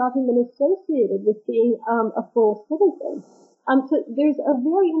married has often been associated with being a full citizen. So there's a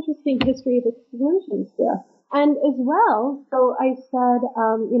very interesting history of exclusions there. And as well, so I said,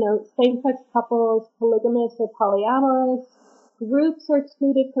 same-sex couples, polygamous or polyamorous groups are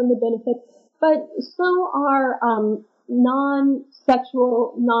excluded from the benefits, but so are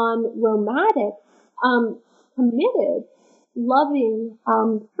non-sexual, non-romantic, committed, loving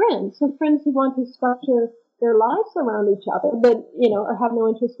friends. So friends who want to structure their lives around each other, but, or have no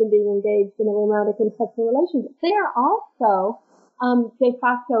interest in being engaged in a romantic and sexual relationship. They are also de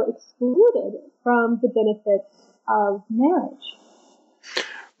facto excluded from the benefits of marriage.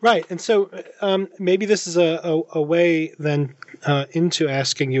 Right. And so maybe this is a way then into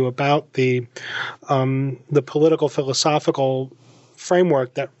asking you about the political philosophical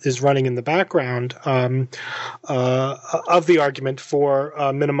framework that is running in the background of the argument for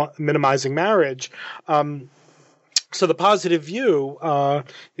minimizing marriage. So the positive view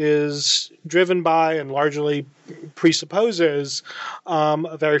is driven by and largely presupposes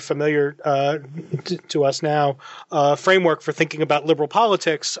a very familiar to us now framework for thinking about liberal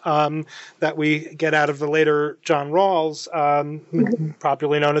politics that we get out of the later John Rawls,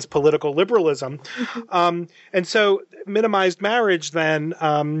 popularly known as political liberalism. And so minimized marriage then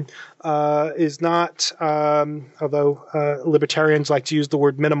is not, although libertarians like to use the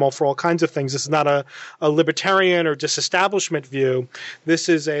word minimal for all kinds of things, this is not a libertarian or disestablishment view. This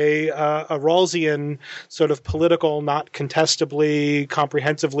is a Rawlsian sort of political, not contestably,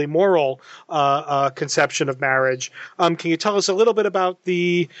 comprehensively moral conception of marriage. Can you tell us a little bit about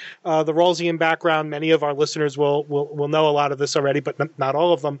the Rawlsian background? Many of our listeners will know a lot of this already, but not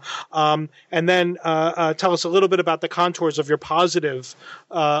all of them. And then tell us a little bit about the contours of your positive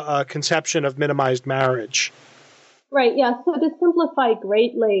conception of minimized marriage. Right, yeah. So to simplify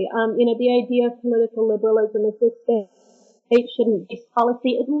greatly, the idea of political liberalism is this state shouldn't base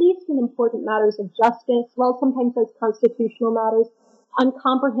policy, at least in important matters of justice, well, sometimes as constitutional matters, on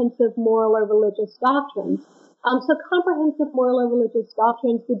comprehensive moral or religious doctrines. So comprehensive moral or religious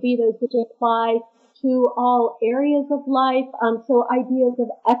doctrines would be those which apply to all areas of life. So ideas of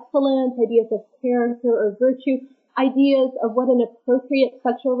excellence, ideas of character or virtue, ideas of what an appropriate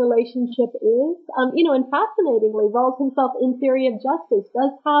sexual relationship is. And fascinatingly, Rawls himself in Theory of Justice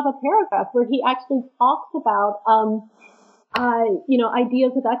does have a paragraph where he actually talks about,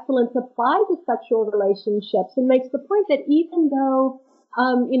 ideas of excellence apply to sexual relationships and makes the point that even though,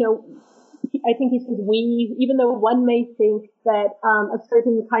 I think he says even though one may think that a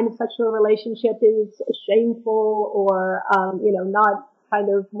certain kind of sexual relationship is shameful or, not kind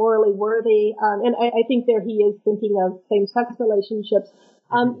of morally worthy, and I think there he is thinking of same-sex relationships.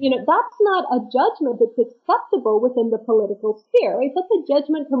 That's not a judgment that's acceptable within the political sphere, right? That's a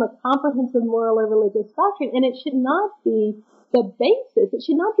judgment from a comprehensive moral or religious doctrine, and it should not be the basis. It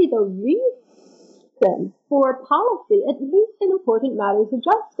should not be the reason for policy, at least in important matters of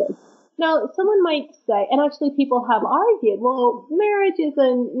justice. Now, someone might say, and actually people have argued, well, marriage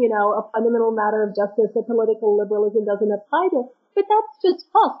isn't, a fundamental matter of justice that political liberalism doesn't apply to. But that's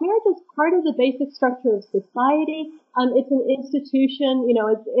just false. Marriage is part of the basic structure of society. It's an institution,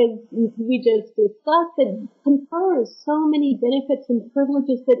 as we just discussed, that confers so many benefits and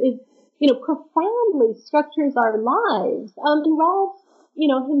privileges that it, profoundly structures our lives. And Rawls,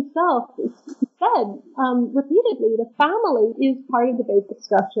 himself said, repeatedly, the family is part of the basic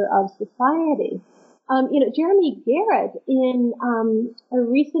structure of society. Jeremy Garrett, in a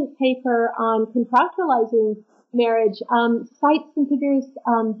recent paper on contractualizing marriage, cites some figures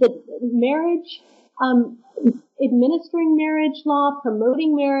that marriage, administering marriage law,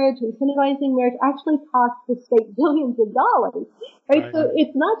 promoting marriage, incentivizing marriage actually costs the state billions of dollars, right? So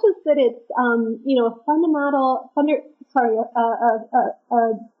it's not just that it's,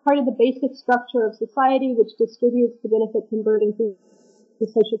 a part of the basic structure of society which distributes the benefits and burdens of the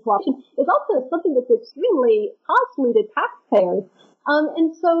social cooperation. It's also something that's extremely costly to taxpayers.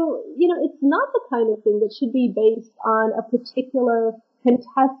 And so, it's not the kind of thing that should be based on a particular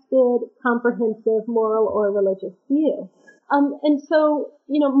contested, comprehensive, moral or religious view. And so,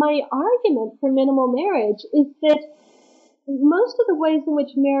 my argument for minimal marriage is that most of the ways in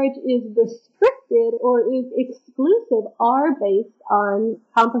which marriage is restricted or is exclusive are based on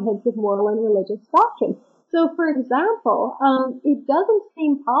comprehensive moral and religious doctrine. So, for example, it doesn't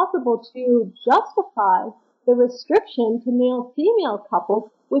seem possible to justify the restriction to male-female couples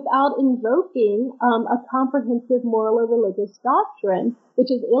without invoking a comprehensive moral or religious doctrine,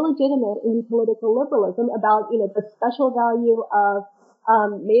 which is illegitimate in political liberalism about, the special value of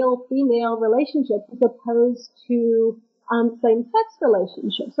male-female relationships as opposed to same-sex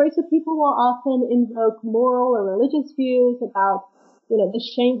relationships, right? So people will often invoke moral or religious views about, the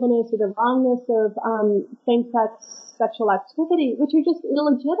shamefulness or the wrongness of same-sex sexual activity, which are just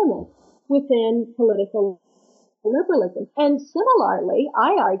illegitimate within political liberalism. And similarly,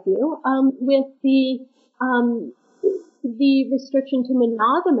 I argue, with the restriction to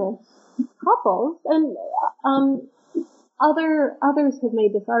monogamous couples, and others have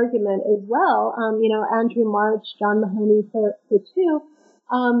made this argument as well. Andrew March, John Mahoney for two,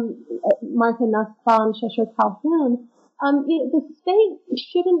 Martha Nussbaum, Cheshire Calhoun. The state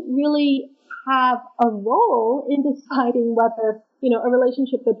shouldn't really have a role in deciding whether, a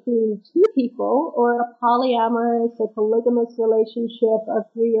relationship between two people or a polyamorous or polygamous relationship of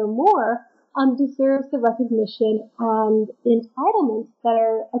three or more deserves the recognition and entitlements that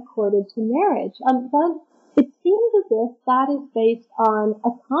are accorded to marriage. That it seems as if that is based on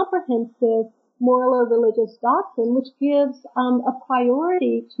a comprehensive moral or religious doctrine, which gives a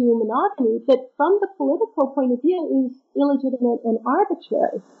priority to monogamy that from the political point of view is illegitimate and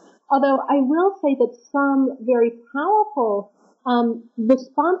arbitrary. Although I will say that some very powerful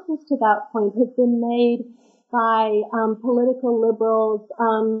responses to that point have been made by political liberals,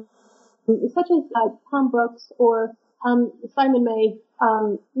 such as Tom Brooks or Simon May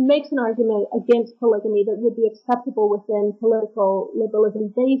makes an argument against polygamy that would be acceptable within political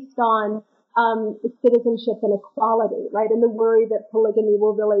liberalism based on citizenship and equality, right? And the worry that polygamy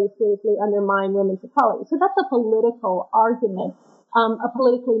will really seriously undermine women's equality. So that's a political argument, a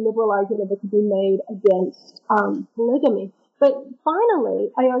politically liberal argument that could be made against polygamy. But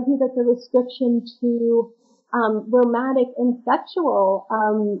finally, I argue that the restriction to romantic and sexual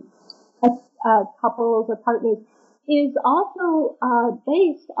couples or partners is also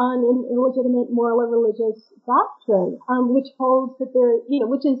based on an illegitimate moral or religious doctrine, which holds that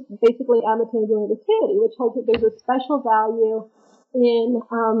which is basically amateur activity, which holds that there's a special value in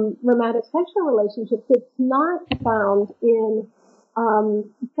romantic sexual relationships that's not found in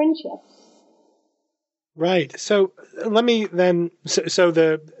friendships. Right. So let me then. So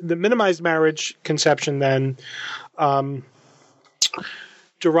the minimized marriage conception then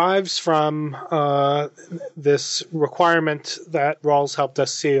derives from this requirement that Rawls helped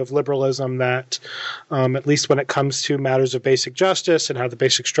us see of liberalism that, at least when it comes to matters of basic justice and how the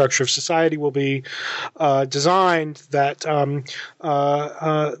basic structure of society will be designed, that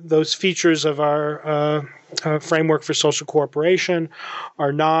those features of our framework for social cooperation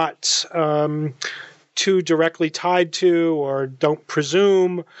are not too directly tied to or don't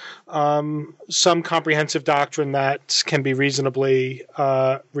presume some comprehensive doctrine that can be reasonably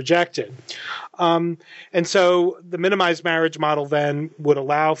rejected. And so the minimized marriage model then would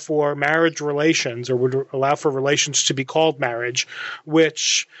allow for marriage relations, or would allow for relations to be called marriage,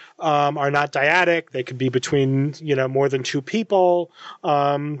 which are not dyadic. They could be between, more than two people,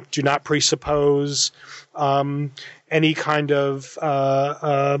 do not presuppose any kind of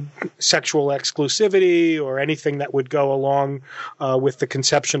sexual exclusivity or anything that would go along with the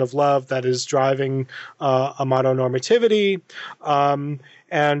conception of love that is driving a mononormativity,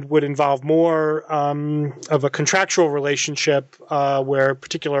 and would involve more of a contractual relationship where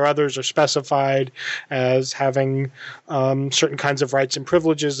particular others are specified as having certain kinds of rights and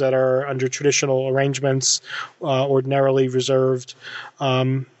privileges that are under traditional arrangements ordinarily reserved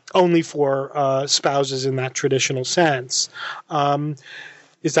only for spouses in that traditional sense.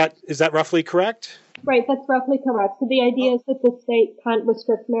 Is that roughly correct? Right, that's roughly correct. So the idea is that the state can't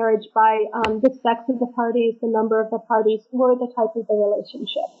restrict marriage by the sex of the parties, the number of the parties, or the type of the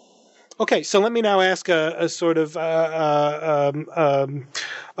relationship. Okay, so let me now ask a sort of a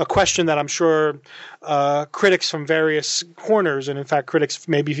question that I'm sure critics from various corners, and in fact critics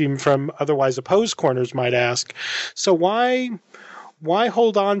maybe even from otherwise opposed corners might ask. So why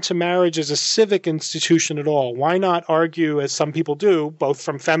hold on to marriage as a civic institution at all? Why not argue, as some people do, both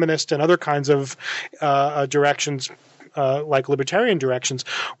from feminist and other kinds of directions, like libertarian directions?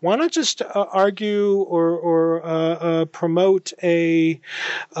 Why not just argue or promote a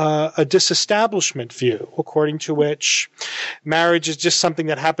disestablishment view, according to which marriage is just something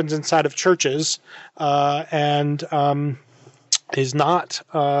that happens inside of churches and is not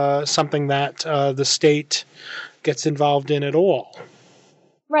something that the state gets involved in at all?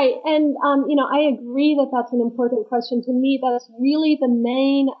 Right. And, I agree that that's an important question. To me, that's really the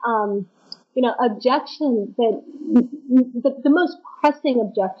main, objection the most pressing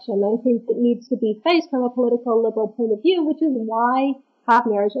objection, I think, that needs to be faced from a political liberal point of view, which is why have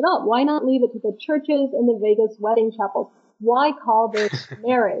marriage at all? Why not leave it to the churches and the Vegas wedding chapels? Why call this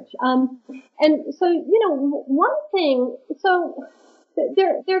marriage? And so, one thing, there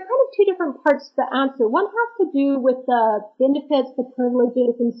are kind of two different parts to the answer. One has to do with the benefits, the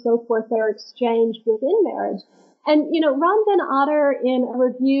privileges, and so forth that are exchanged within marriage. And, Ron Van Otter, in a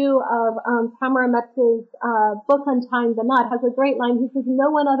review of Tamara Metz's book Untying the Knot, has a great line. He says,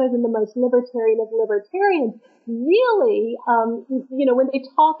 no one other than the most libertarian of libertarians really, when they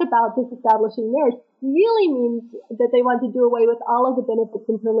talk about disestablishing marriage, really means that they want to do away with all of the benefits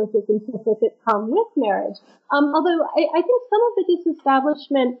and privileges and so forth that come with marriage. Although I think some of the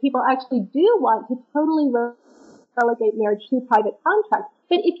disestablishment people actually do want to totally relegate marriage to private contract.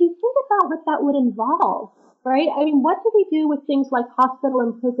 But if you think about what that would involve, right? I mean, what do we do with things like hospital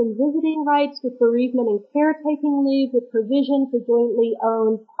and prison visiting rights, with bereavement and caretaking leave, with provision for jointly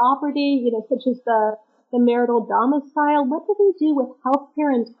owned property, such as the marital domicile? What do we do with healthcare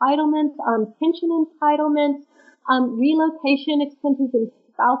entitlements, pension entitlements, relocation expenses, and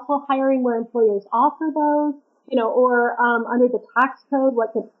spousal hiring where employers offer those, or under the tax code,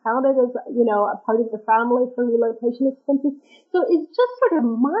 what gets counted as, a part of your family for relocation expenses. So it's just sort of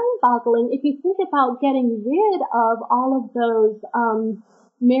mind-boggling if you think about getting rid of all of those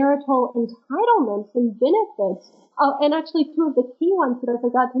marital entitlements and benefits. And actually, two of the key ones that I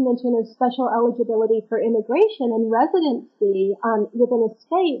forgot to mention are special eligibility for immigration and residency within a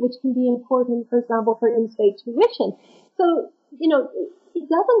state, which can be important, for example, for in-state tuition. So, it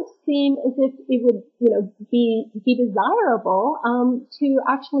doesn't seem as if it would, be desirable to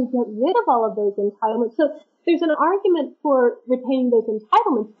actually get rid of all of those entitlements. So there's an argument for retaining those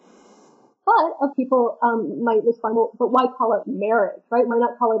entitlements. But people might respond, well, but why call it marriage, right? Why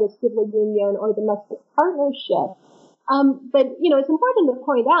not call it a civil union or domestic partnership? But, it's important to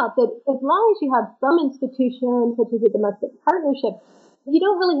point out that as long as you have some institution, such as a domestic partnership, you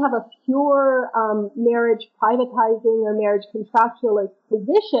don't really have a pure marriage privatizing or marriage contractualist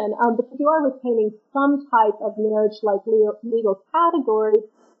position, because you are retaining some type of marriage-like legal category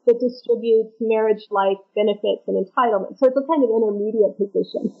that distributes marriage-like benefits and entitlements. So it's a kind of intermediate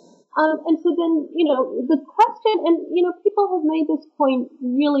position. And so then, the question, and, people have made this point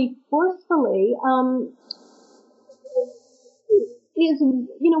really forcefully, is,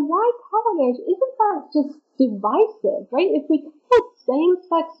 why call it marriage? Isn't that just divisive, right? If we call it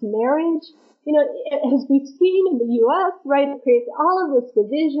same-sex marriage, as we've seen in the U.S., right, it creates all of this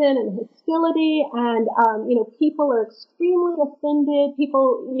division and hostility, and, people are extremely offended.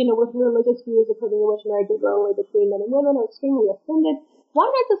 People, with religious views according to which marriages are only between men and women are extremely offended. Why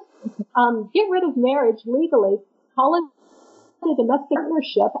not just get rid of marriage legally, call it a domestic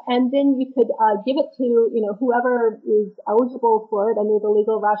partnership, and then you could give it to whoever is eligible for it under the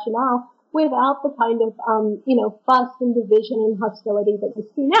legal rationale, without the kind of fuss and division and hostility that we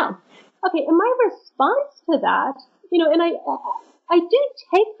see now. Okay, and my response to that, and I do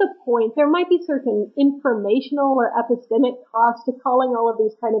take the point. There might be certain informational or epistemic cost to calling all of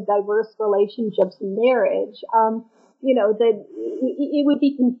these kind of diverse relationships marriage. That it would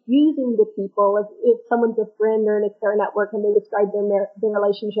be confusing to people if someone's a friend or in a care network and they describe their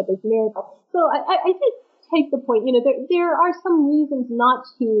relationship as marital. So I did take the point, there are some reasons not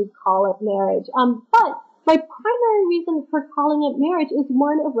to call it marriage. But my primary reason for calling it marriage is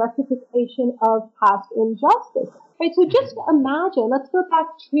one of rectification of past injustice. Right? So just imagine, let's go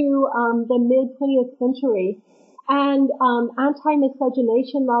back to the mid-20th century, and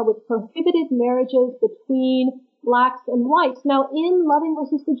anti-miscegenation law, which prohibited marriages between blacks and whites. Now, in Loving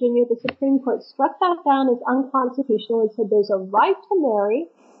versus Virginia, the Supreme Court struck that down as unconstitutional and said there's a right to marry,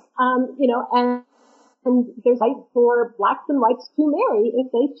 and there's a right for blacks and whites to marry if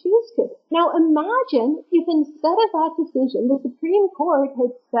they choose to. Now, imagine if instead of that decision, the Supreme Court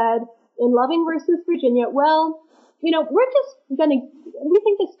had said in Loving versus Virginia, well, we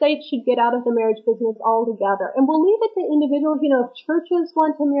think the state should get out of the marriage business altogether, and we'll leave it to individuals. If churches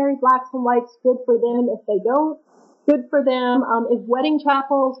want to marry blacks and whites, good for them. If they don't, good for them. If wedding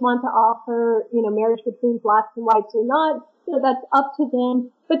chapels want to offer, marriage between blacks and whites or not, that's up to them.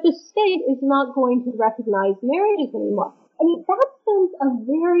 But the state is not going to recognize marriages anymore. I mean, that sends a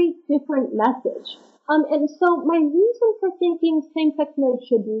very different message. And so my reason for thinking same-sex marriage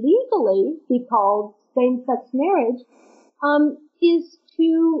should legally be called same-sex marriage, is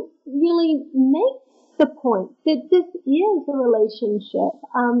to really make the point that this is a relationship,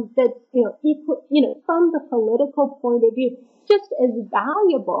 that's, equal, from the political point of view, just as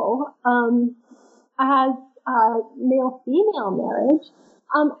valuable, as, male-female marriage,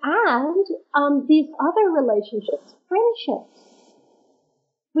 and these other relationships, friendships,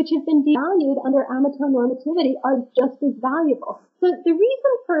 which have been devalued under amateur normativity, are just as valuable. So the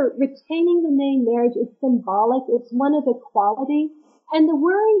reason for retaining the name marriage is symbolic. It's one of equality. And the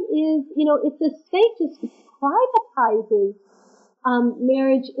worry is, if the state just privatizes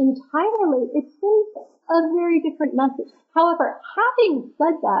marriage entirely, it sends a very different message. However, having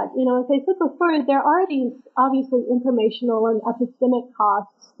said that, as I said before, there are these obviously informational and epistemic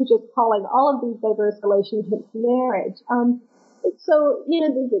costs to just calling all of these diverse relationships marriage. So,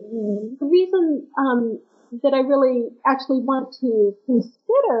 the reason that I really actually want to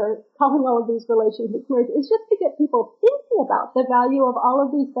consider calling all of these relationships marriage is just to get people thinking about the value of all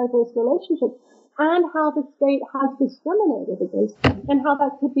of these diverse relationships and how the state has discriminated against them and how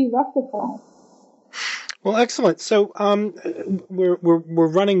that could be rectified. Well, excellent. So we're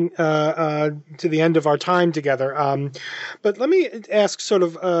running to the end of our time together. But let me ask sort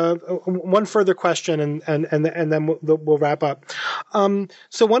of one further question, and then we'll wrap up.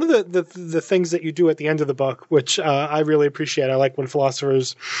 So one of the things that you do at the end of the book, which I really appreciate, I like when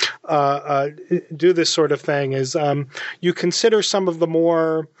philosophers do this sort of thing, is you consider some of the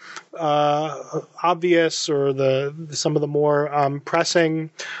more obvious or some of the more pressing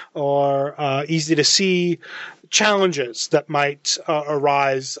or easy to see challenges that might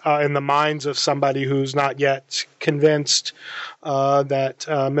arise in the minds of somebody who's not yet convinced that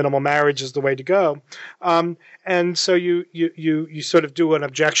minimal marriage is the way to go. And so you sort of do an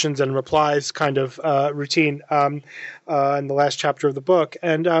objections and replies kind of routine in the last chapter of the book,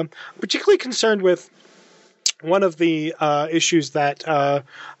 and particularly concerned with one of the issues that, as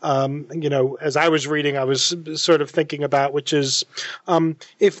I was reading, I was sort of thinking about, which is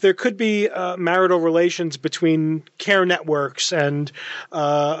if there could be marital relations between care networks and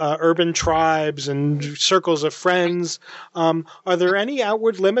urban tribes and circles of friends, are there any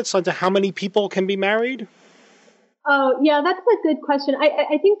outward limits onto how many people can be married? Oh, yeah, that's a good question.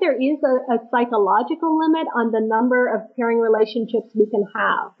 I think there is a psychological limit on the number of pairing relationships we can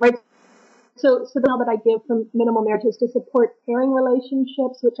have, right? So the model that I give from minimal marriage is to support pairing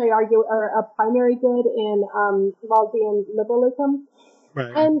relationships, which I argue are a primary good in Rawlsian liberalism.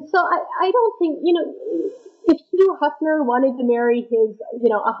 Right. And so I don't think, if Hugh Hefner wanted to marry his,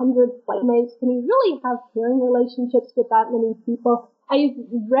 100 playmates, can he really have pairing relationships with that many people? I've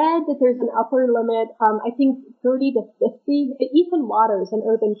read that there's an upper limit, I think 30 to 50. Ethan Waters, an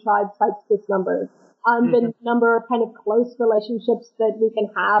Urban Tribe, cites this number. The number of kind of close relationships that we can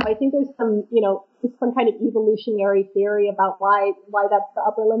have. I think there's some, some kind of evolutionary theory about why that's the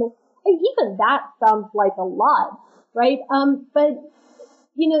upper limit. And even that sounds like a lot, right? But,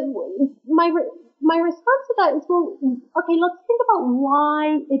 my response to that is, well, okay, let's think about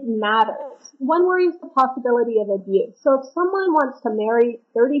why it matters. One worries the possibility of abuse. So if someone wants to marry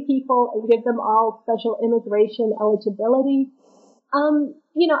 30 people and give them all special immigration eligibility,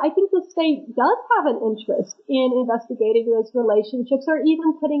 I think the state does have an interest in investigating those relationships, or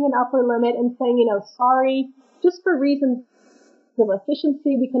even putting an upper limit and saying, sorry, just for reasons of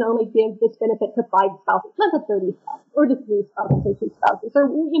efficiency, we can only give this benefit to 5 spouses, not to 30 spouses, or to 3 spouses or 2 spouses, or,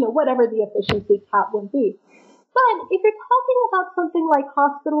 whatever the efficiency cap would be. But if you're talking about something like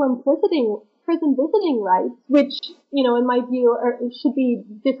hospital and prison visiting rights, which, in my view, should be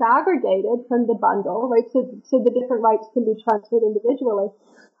disaggregated from the bundle, right? So the different rights can be transferred individually.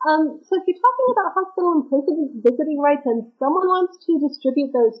 So if you're talking about hospital and prison visiting rights and someone wants to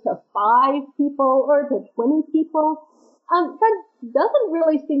distribute those to 5 people or to 20 people, that doesn't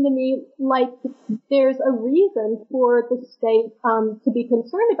really seem to me like there's a reason for the state to be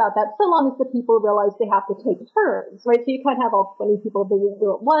concerned about that, so long as the people realize they have to take turns, right? So you can't have all 20 people visit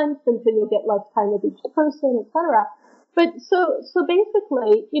you at once, and so you'll get less time with each person, etc. But so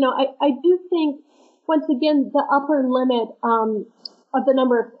basically, I do think, once again, the upper limit of the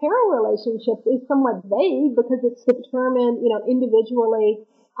number of pairing relationships is somewhat vague because it's determined, individually,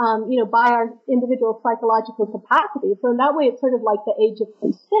 by our individual psychological capacity. So in that way, it's sort of like the age of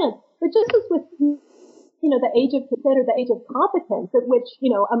consent. But just as with, the age of consent or the age of competence at which,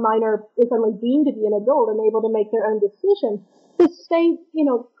 a minor is only deemed to be an adult and able to make their own decision, the state,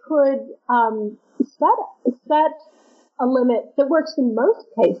 could set a limit that works in most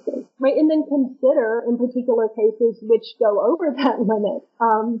cases, right? And then consider in particular cases which go over that limit,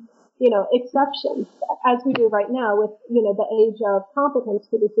 exceptions, as we do right now with, the age of competence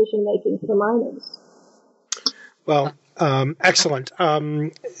for decision making for minors. Well, excellent.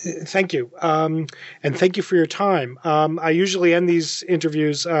 Thank you. And thank you for your time. I usually end these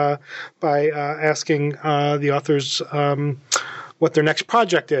interviews by asking the authors what their next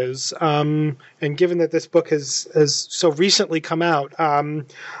project is. And given that this book has so recently come out, I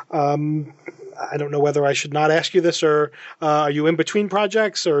don't know whether I should not ask you this, or are you in between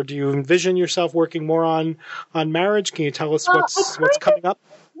projects, or do you envision yourself working more on marriage? Can you tell us what's coming up?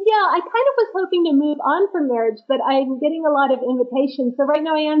 Yeah, I kind of was hoping to move on from marriage, but I'm getting a lot of invitations. So right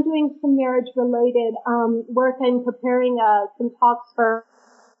now I am doing some marriage-related work. I'm preparing some talks for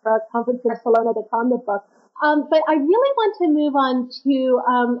a conference in Barcelona that's on the book. But I really want to move on to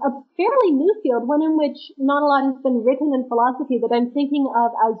a fairly new field, one in which not a lot has been written in philosophy, that I'm thinking of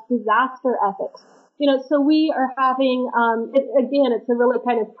as disaster ethics. So we are having, it's a really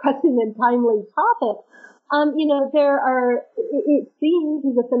kind of pressing and timely topic. It seems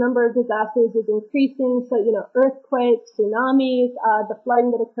as if the number of disasters is increasing. So, earthquakes, tsunamis, the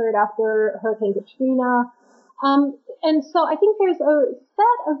flooding that occurred after Hurricane Katrina. And so I think there's a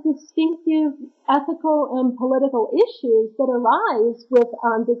set of distinctive ethical and political issues that arise with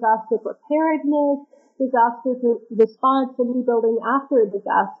disaster preparedness, disaster response, and rebuilding after a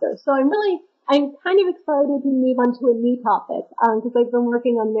disaster. So I'm kind of excited to move on to a new topic because I've been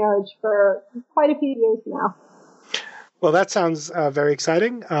working on marriage for quite a few years now. Well, that sounds very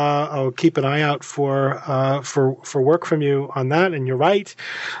exciting. I'll keep an eye out for work from you on that. And you're right.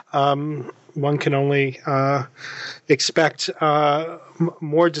 One can only expect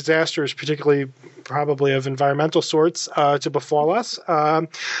more disasters, particularly probably of environmental sorts, to befall us,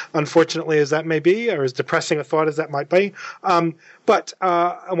 unfortunately as that may be, or as depressing a thought as that might be. But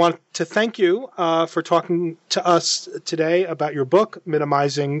I want to thank you for talking to us today about your book,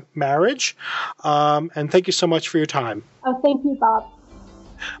 Minimizing Marriage. And thank you so much for your time. Oh, thank you, Bob.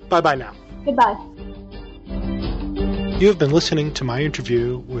 Bye-bye now. Goodbye. You have been listening to my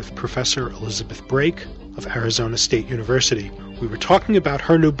interview with Professor Elizabeth Brake of Arizona State University. We were talking about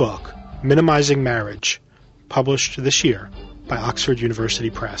her new book, Minimizing Marriage, published this year by Oxford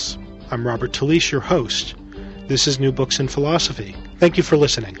University Press. I'm Robert Talisse, your host. This is New Books in Philosophy. Thank you for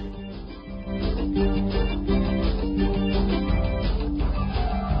listening.